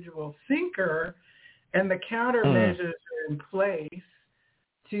individual thinker, and the countermeasures are in place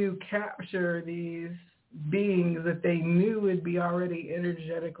to capture these beings that they knew would be already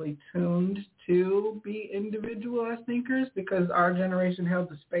energetically tuned to be individual as thinkers, because our generation held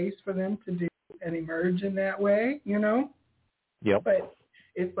the space for them to do and emerge in that way, Yep. But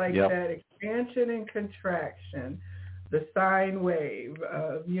it's like that expansion and contraction, the sine wave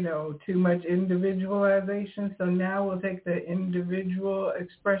of, too much individualization. So now we'll take the individual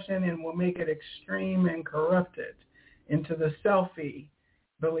expression and we'll make it extreme and corrupt it into the selfie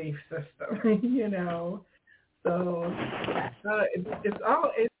belief system, So it's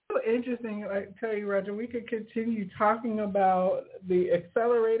so interesting. I tell you, Roger, we could continue talking about the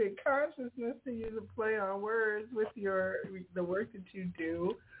accelerated consciousness, to use a play on words, with the work that you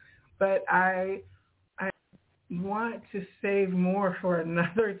do, but I want to save more for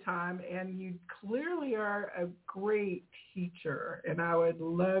another time, and you clearly are a great teacher, and I would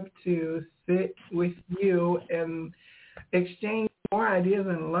love to sit with you and exchange more ideas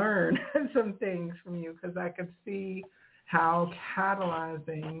and learn some things from you, because I could see how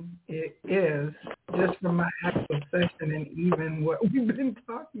catalyzing it is just from my actual session and even what we've been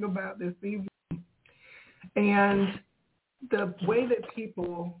talking about this evening. And the way that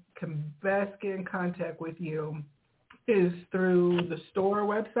people can best get in contact with you is through the store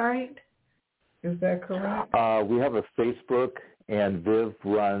website. Is that correct? We have a Facebook, and Viv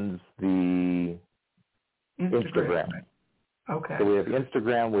runs the Instagram. Okay. So we have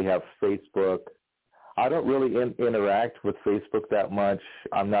Instagram, we have Facebook. I don't really interact with Facebook that much.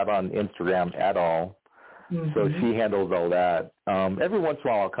 I'm not on Instagram at all. Mm-hmm. So she handles all that. Every once in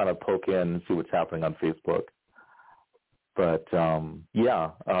a while I'll kind of poke in and see what's happening on Facebook. But,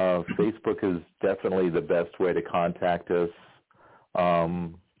 Facebook is definitely the best way to contact us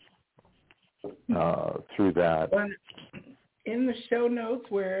through that. In the show notes,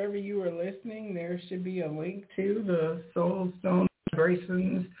 wherever you are listening, there should be a link to the Soulstone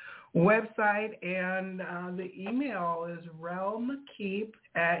Vibrations website, and the email is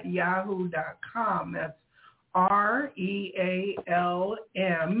realmkeep@yahoo.com. That's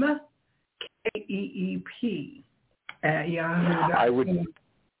REALMKEEP @yahoo.com.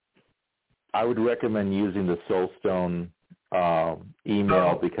 I would recommend using the Soulstone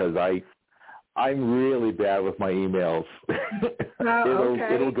email because I'm really bad with my emails.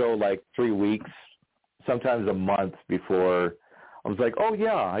 It'll go like 3 weeks, sometimes a month before I was like, oh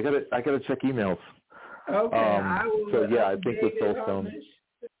yeah, I gotta check emails. Okay, I think with Soulstone.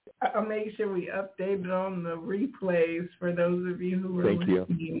 I'll make sure we update it on the replays for those of you who are listening.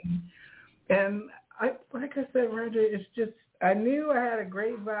 Thank you. And like I said, Roger, it's just, I knew I had a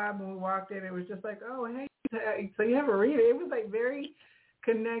great vibe when we walked in. It was just like, oh, hey, so you have a reader. It was like very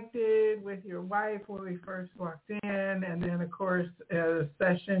connected with your wife when we first walked in. And then, of course, the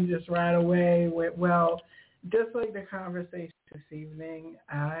session just right away went well. Just like the conversation this evening,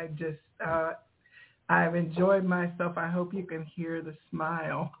 I've enjoyed myself. I hope you can hear the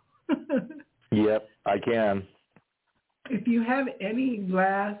smile. Yep, I can. If you have any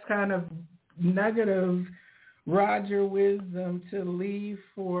last kind of nugget of Roger wisdom to leave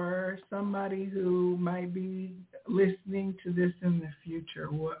for somebody who might be listening to this in the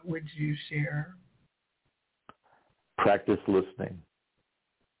future, what would you share? Practice listening.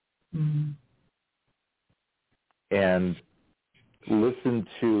 Mm-hmm. And listen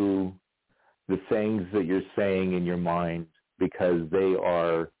to the things that you're saying in your mind, because they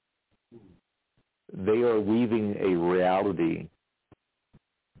are weaving a reality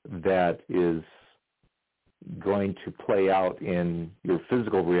that is going to play out in your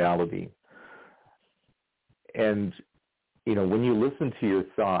physical reality. And, when you listen to your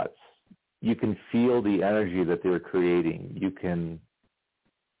thoughts, you can feel the energy that they're creating. You can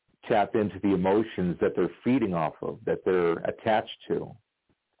tap into the emotions that they're feeding off of, that they're attached to.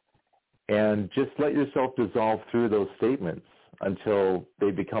 And just let yourself dissolve through those statements until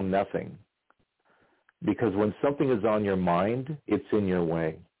they become nothing. Because when something is on your mind, it's in your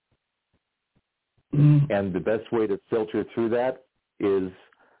way. Mm. And the best way to filter through that is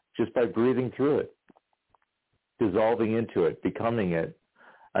just by breathing through it, dissolving into it, becoming it,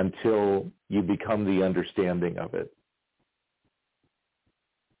 until you become the understanding of it.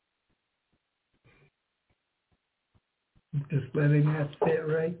 Just letting that sit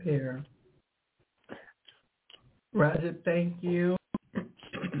right there. Roger, thank you.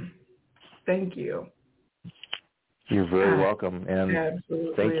 Thank you. You're very welcome, and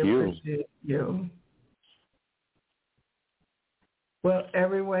absolutely thank you. Appreciate you. Well,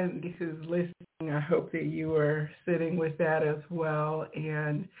 everyone who's listening, I hope that you are sitting with that as well.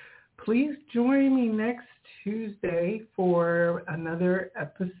 And please join me next Tuesday for another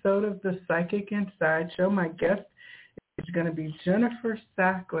episode of the Psychic Inside Show. My guest is going to be Jennifer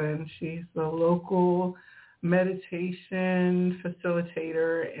Sacklin. She's the local meditation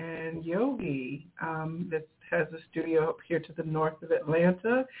facilitator and yogi that has a studio up here to the north of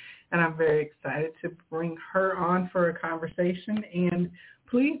Atlanta, and I'm very excited to bring her on for a conversation. And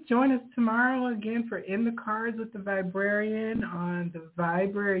please join us tomorrow again for In the Cards with the Viberarian on the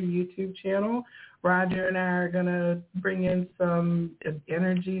VIberary YouTube channel. Roger and I are going to bring in some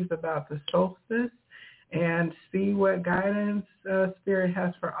energies about the solstice and see what guidance Spirit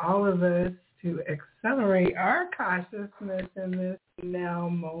has for all of us to accelerate our consciousness in this now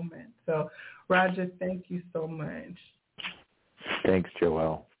moment. So, Roger, thank you so much. Thanks,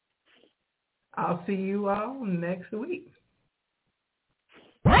 Joelle. I'll see you all next week.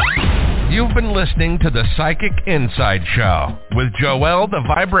 You've been listening to the Psychic Inside Show with Joelle the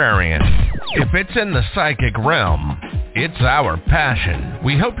Viberarian. If it's in the psychic realm, it's our passion.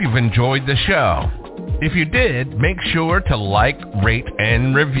 We hope you've enjoyed the show. If you did, make sure to like, rate,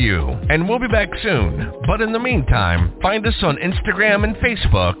 and review. And we'll be back soon. But in the meantime, find us on Instagram and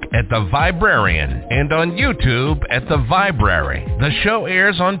Facebook at The Viberarian and on YouTube at The VIberary. The show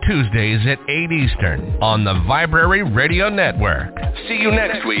airs on Tuesdays at 8 Eastern on the VIberary Radio Network. See you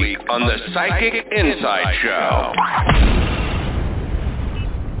next week on the Psychic Insight Show.